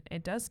change and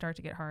it does start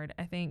to get hard,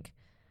 I think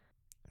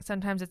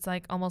sometimes it's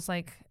like almost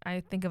like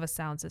I think of a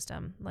sound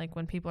system. Like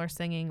when people are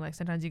singing, like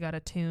sometimes you got to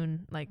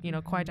tune, like,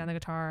 quiet down the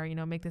guitar,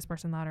 make this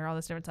person louder, all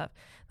this different stuff.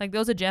 Like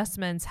those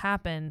adjustments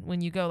happen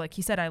when you go, like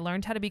he said, I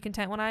learned how to be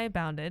content when I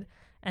abounded,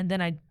 and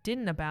then I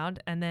didn't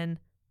abound, and then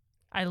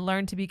I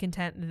learned to be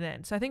content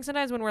then. So I think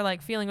sometimes when we're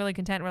like feeling really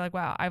content, we're like,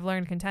 wow, I've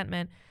learned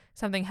contentment.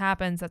 Something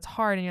happens that's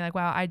hard and you're like,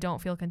 wow, I don't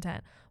feel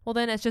content. Well,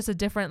 then it's just a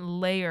different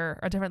layer,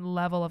 a different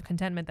level of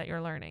contentment that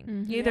you're learning.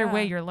 Mhm. Either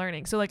way, Yeah. you're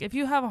learning. So like if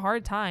you have a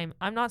hard time,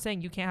 I'm not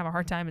saying you can't have a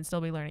hard time and still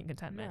be learning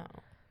contentment. No.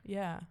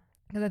 Yeah.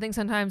 Because I think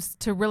sometimes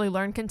to really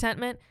learn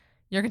contentment,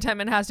 your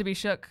contentment has to be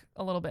shook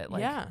a little bit.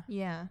 Like yeah.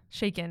 Yeah.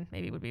 shaken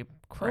maybe would be a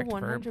Oh, correct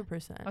verb.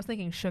 100%. I was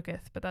thinking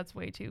shooketh, but that's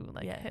way too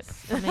like hip Yes.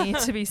 for me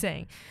to be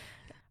saying.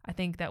 I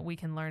think that we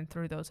can learn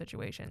through those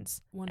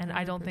situations. And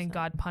I don't think 100%.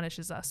 God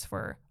punishes us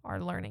for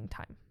our learning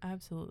time.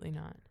 Absolutely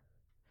not.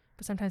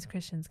 But sometimes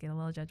Christians get a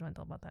little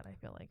judgmental about that, I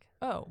feel like.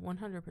 Oh,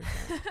 100%.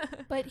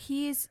 But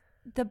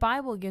the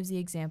Bible gives the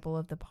example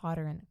of the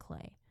potter and the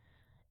clay.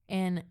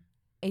 And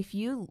if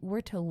you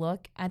were to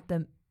look at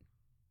the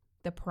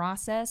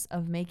process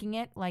of making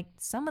it, like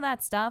some of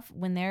that stuff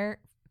when they're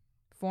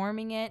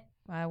forming it,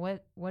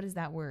 what is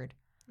that word?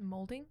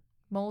 Molding?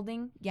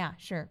 Molding? Yeah,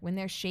 sure. When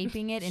they're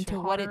shaping it into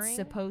what it's Pottering?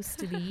 supposed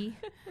to be,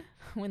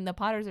 when the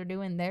potters are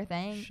doing their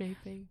thing,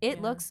 Shaping. it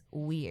yeah. looks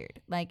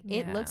weird. Like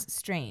it Yeah. looks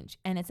strange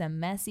and it's a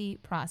messy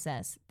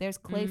process. There's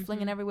clay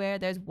flinging Mhm. everywhere.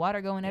 There's water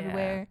going Yeah.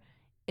 everywhere.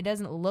 It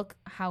doesn't look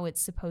how it's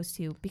supposed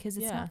to because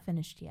it's Yeah. not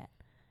finished yet.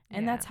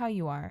 And Yeah. that's how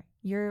you are.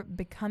 You're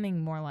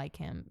becoming more like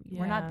him.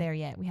 We're not Yeah. there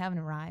yet. We haven't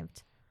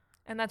arrived.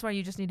 And that's why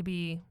you just need to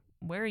be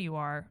where you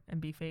are and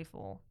be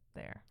faithful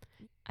there.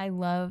 I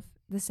love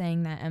the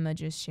saying that Emma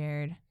just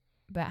shared.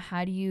 But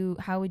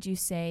how would you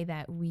say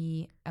that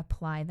we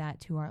apply that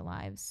to our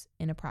lives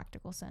in a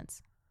practical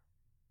sense?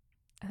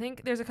 I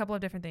think there's a couple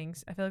of different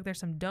things. I feel like there's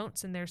some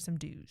don'ts and there's some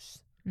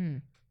do's.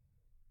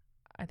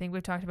 I think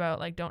we've talked about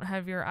like don't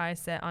have your eyes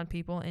set on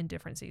people in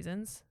different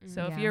seasons.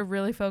 So if Yeah. you're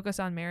really focused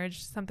on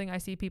marriage, something I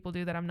see people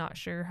do that I'm not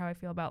sure how I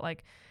feel about,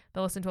 like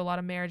they'll listen to a lot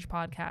of marriage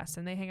podcasts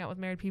and they hang out with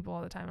married people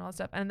all the time and all that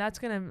stuff. And that's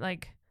going to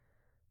like,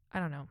 I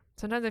don't know.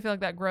 Sometimes I feel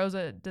like that grows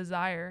a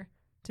desire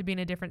to be in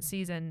a different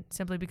season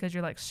simply because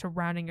you're like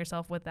surrounding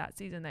yourself with that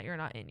season that you're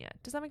not in yet.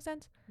 Does that make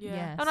sense? Yeah.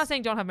 Yes. I'm not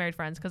saying don't have married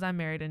friends because I'm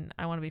married and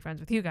I want to be friends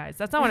with you guys.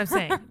 That's not what I'm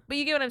saying. But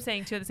you get what I'm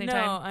saying too at the same no,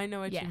 time. I know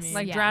what Yes. you mean.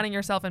 Like Yeah. drowning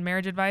yourself in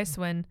marriage advice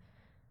when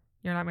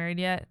you're not married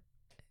yet.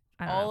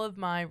 I don't all know. of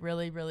my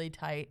really, really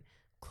tight,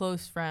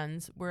 close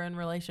friends were in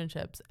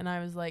relationships. And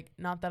I was like,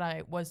 not that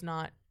I was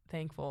not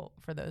thankful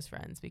for those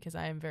friends because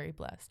I am very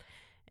blessed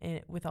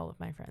with all of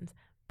my friends.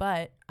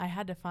 But I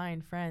had to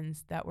find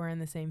friends that were in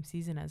the same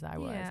season as I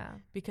was Yeah.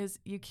 because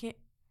you can't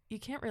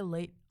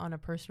relate on a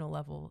personal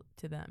level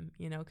to them,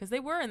 because they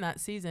were in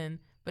that season,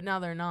 but now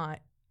they're not.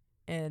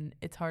 And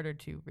it's harder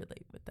to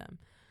relate with them.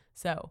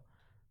 So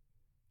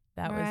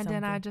that was Miranda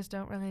and I something. just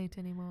don't relate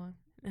anymore.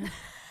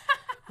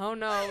 Oh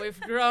no, we've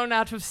grown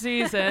out of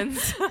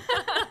seasons.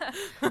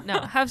 No,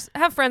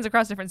 have friends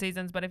across different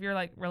seasons, but if you're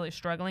like really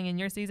struggling in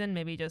your season,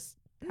 maybe just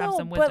have No,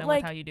 some but, wisdom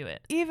like, with how you do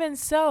it. Even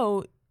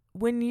so,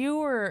 when you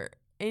were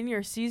in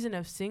your season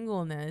of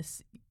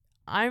singleness,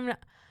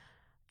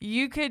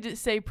 you could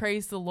say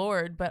praise the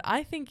Lord, but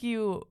I think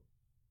you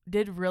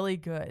did really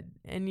good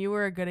and you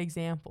were a good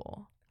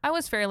example. I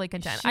was fairly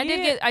content.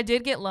 I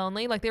did get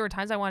lonely. Like there were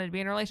times I wanted to be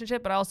in a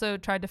relationship, but I also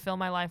tried to fill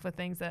my life with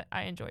things that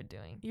I enjoyed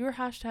doing. You were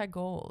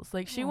 #goals.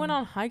 Like she went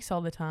on hikes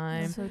all the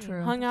time. That's so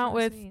true. Hung out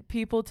with sweet.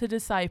 people to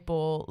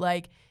disciple.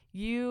 Like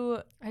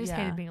you I just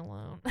hated being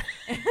alone.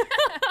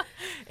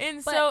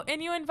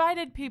 And you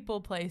invited people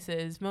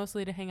places,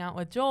 mostly to hang out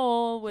with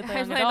Joel with I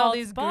young planned adults, all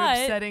these group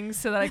but settings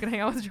so that I could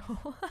hang out with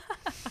Joel.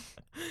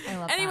 I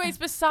love anyways,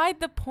 beside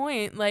the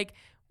point, like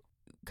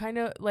kind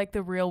of like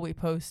the reel we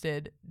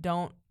posted,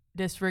 don't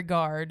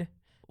disregard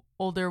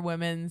older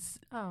women's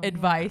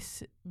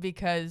advice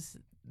because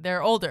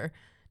they're older.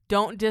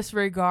 Don't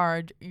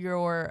disregard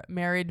your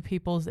married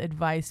people's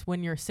advice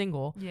when you're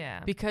single.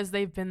 Yeah. Because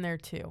they've been there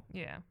too.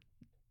 Yeah.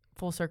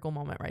 Full circle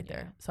moment right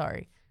there.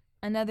 Sorry.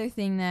 Another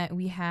thing that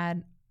we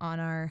had on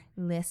our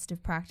list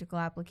of practical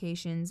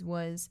applications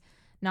was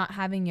not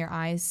having your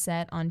eyes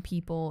set on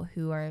people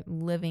who are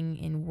living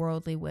in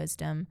worldly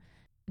wisdom.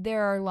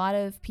 There are a lot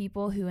of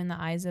people who, in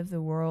the eyes of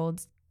the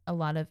world, a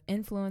lot of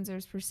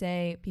influencers per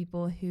se,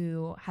 people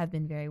who have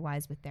been very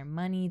wise with their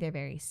money, they're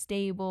very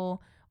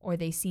stable, or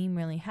they seem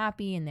really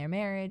happy in their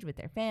marriage with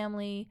their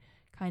family,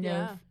 kind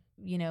of,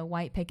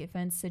 white picket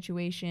fence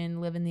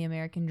situation, living the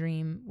American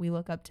dream. We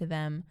look up to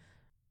them.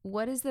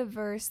 What is the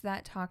verse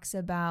that talks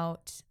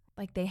about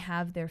like they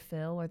have their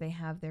fill or they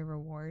have their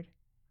reward?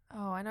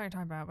 Oh, I know what you're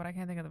talking about, but I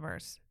can't think of the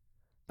verse.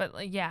 But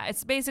like, yeah,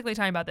 it's basically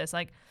talking about this.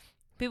 Like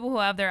people who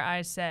have their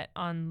eyes set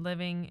on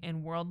living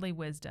in worldly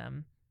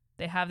wisdom,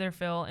 they have their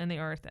fill in the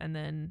earth and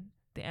then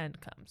the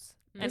end comes.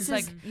 And it's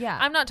like,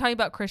 I'm not talking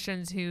about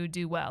Christians who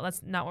do well.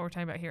 That's not what we're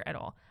talking about here at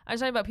all. I'm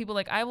talking about people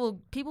like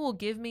people will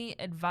give me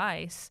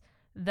advice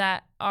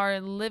that are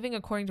living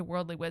according to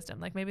worldly wisdom.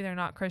 Like maybe they're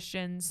not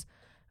Christians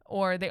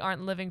or they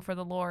aren't living for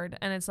the Lord.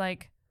 And it's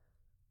like,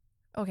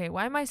 okay,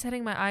 why am I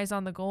setting my eyes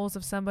on the goals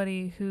of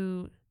somebody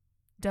who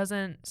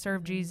doesn't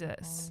serve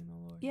Jesus?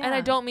 Yeah. And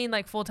I don't mean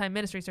like full-time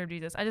ministry serve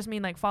Jesus. I just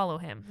mean like follow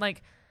him.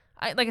 Like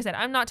I said,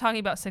 I'm not talking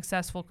about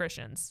successful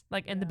Christians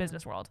like in the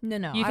business world.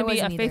 No. You can be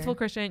a faithful either.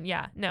 Christian.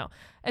 Yeah, no.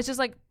 It's just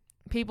like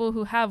people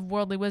who have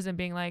worldly wisdom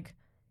being like,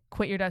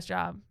 quit your desk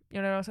job.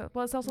 You know,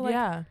 well, it's also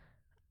like,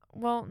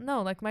 well,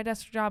 no, like my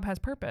desk job has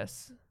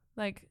purpose.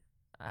 Like,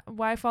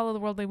 why follow the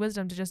worldly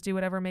wisdom to just do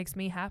whatever makes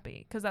me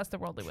happy? Because that's the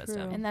worldly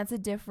wisdom. And that's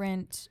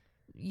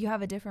you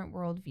have a different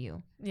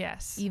worldview.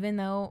 Yes. Even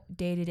though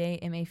day to day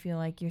it may feel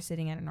like you're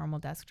sitting at a normal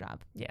desk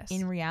job. Yes.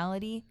 In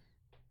reality,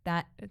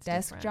 that It's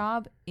desk different.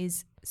 job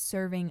is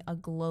serving a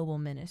global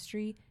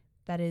ministry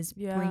that is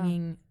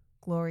bringing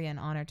glory and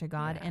honor to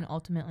God and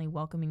ultimately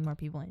welcoming more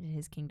people into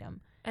his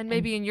kingdom. And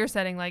maybe in your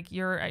setting, like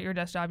you're at your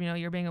desk job,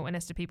 you're being a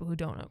witness to people who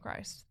don't know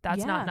Christ.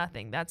 That's not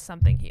nothing. That's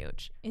something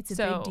huge. It's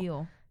a big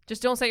deal.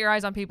 Just don't set your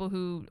eyes on people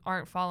who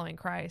aren't following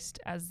Christ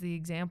as the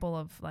example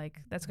of like,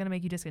 that's going to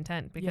make you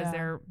discontent because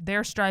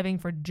they're striving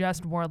for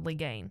just worldly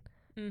gain.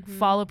 Mm-hmm.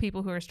 Follow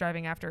people who are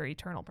striving after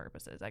eternal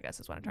purposes, I guess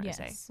is what I'm trying to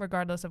say,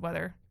 regardless of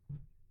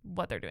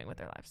what they're doing with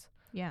their lives.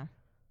 Yeah.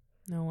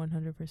 No,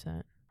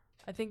 100%.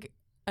 I think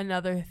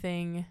another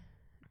thing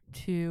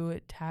to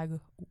tag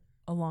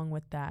along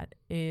with that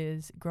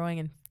is growing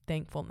in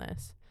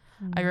thankfulness.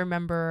 Mm-hmm. I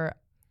remember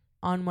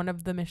on one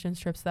of the missions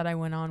trips that I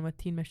went on with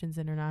Teen Missions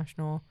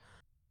International,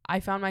 I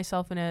found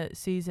myself in a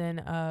season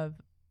of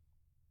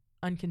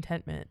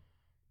uncontentment.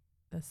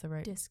 That's the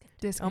right.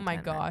 Discontentment. Oh my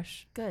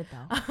gosh. Good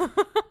though.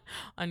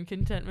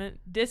 Uncontentment.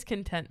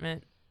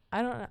 Discontentment.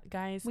 I don't know,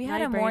 guys. We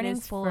had a morning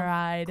full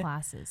fried. of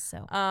classes,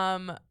 so.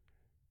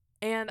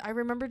 And I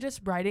remember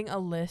just writing a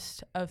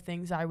list of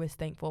things I was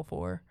thankful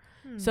for.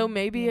 So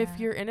maybe if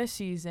you're in a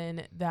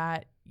season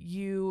that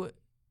you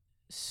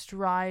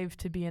strive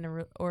to be in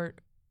oh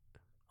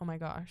my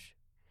gosh.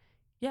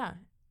 Yeah.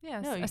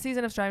 Yes. No, a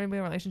season of striving to be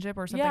in a relationship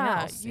or something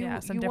else. You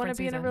want to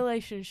be in a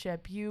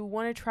relationship. You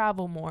want to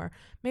travel more.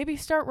 Maybe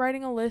start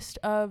writing a list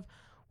of,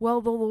 well,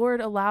 the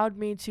Lord allowed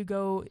me to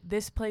go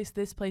this place,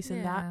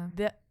 and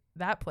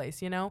that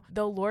place,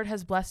 The Lord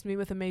has blessed me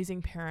with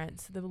amazing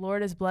parents. The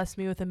Lord has blessed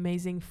me with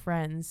amazing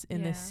friends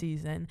in this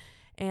season.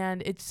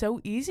 And it's so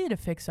easy to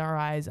fix our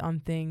eyes on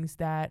things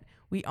that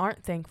we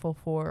aren't thankful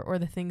for or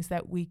the things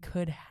that we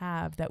could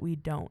have that we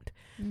don't.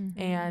 Mm-hmm.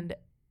 And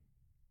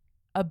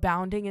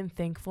abounding in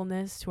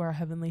thankfulness to our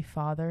Heavenly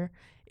Father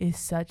is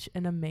such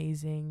an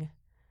amazing,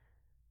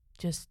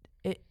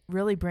 it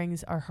really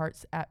brings our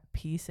hearts at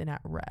peace and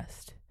at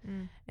rest.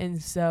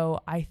 And so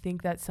I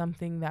think that's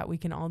something that we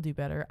can all do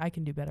better. I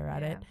can do better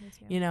at it,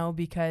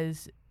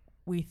 because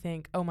we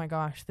think, oh my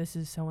gosh, this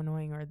is so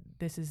annoying, or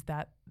this is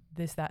that,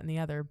 and the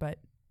other, but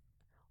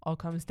all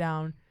comes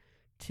down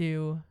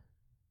to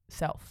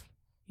self.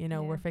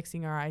 We're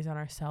fixing our eyes on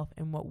ourself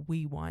and what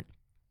we want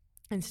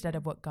instead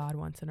of what God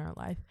wants in our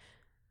life.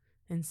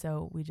 And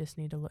so we just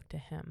need to look to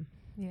him.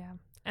 Yeah.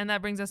 And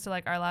that brings us to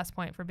like our last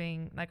point for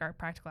being like our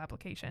practical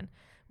application,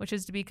 which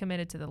is to be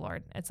committed to the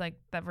Lord. It's like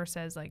that verse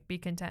says, like, be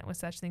content with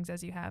such things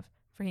as you have.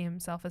 For he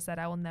himself has said,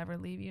 I will never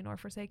leave you nor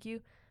forsake you.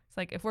 It's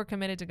like if we're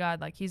committed to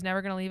God, like he's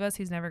never going to leave us.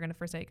 He's never going to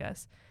forsake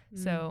us.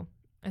 So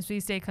as we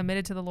stay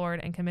committed to the Lord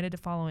and committed to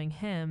following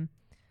him,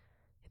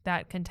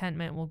 that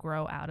contentment will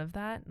grow out of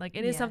that. Like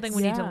it is something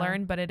we need to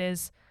learn, but it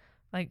is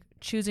like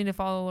choosing to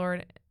follow the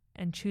Lord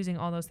and choosing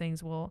all those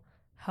things will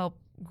help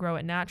grow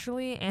it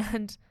naturally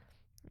and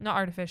not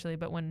artificially,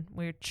 but when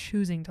we're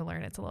choosing to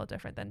learn, it's a little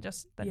different than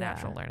just the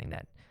natural learning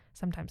that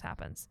sometimes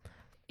happens.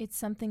 It's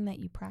something that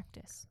you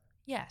practice.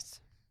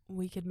 Yes.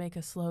 We could make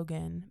a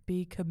slogan,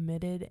 be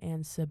committed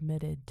and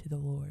submitted to the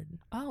Lord.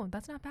 Oh,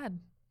 that's not bad.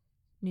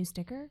 New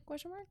sticker,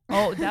 question mark?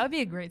 Oh, that would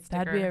be a great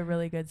sticker. That'd be a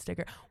really good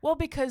sticker. Well,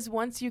 because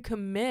once you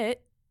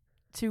commit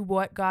to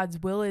what God's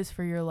will is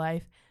for your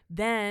life,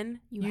 then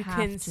you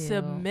can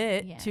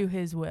submit to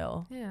his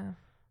will. Yeah.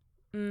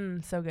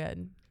 So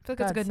good. I feel like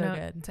it's a good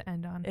note to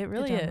end on. It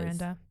really is.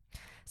 Miranda.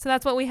 So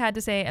that's what we had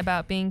to say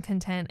about being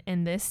content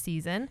in this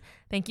season.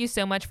 Thank you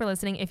so much for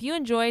listening. If you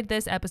enjoyed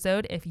this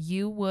episode, if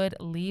you would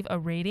leave a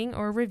rating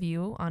or a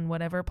review on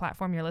whatever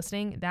platform you're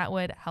listening, that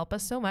would help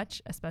us so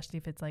much, especially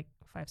if it's like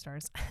 5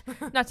 stars.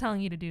 Not telling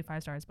you to do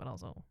 5 stars, but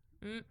also,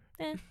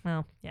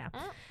 well, yeah.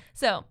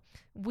 So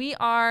we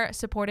are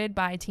supported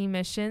by Team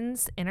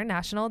Missions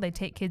International. They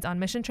take kids on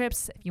mission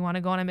trips. If you want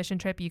to go on a mission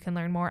trip, you can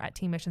learn more at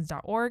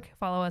teammissions.org.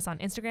 Follow us on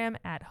Instagram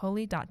at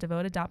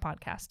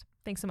holy.devoted.podcast.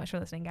 Thanks so much for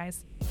listening,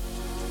 guys.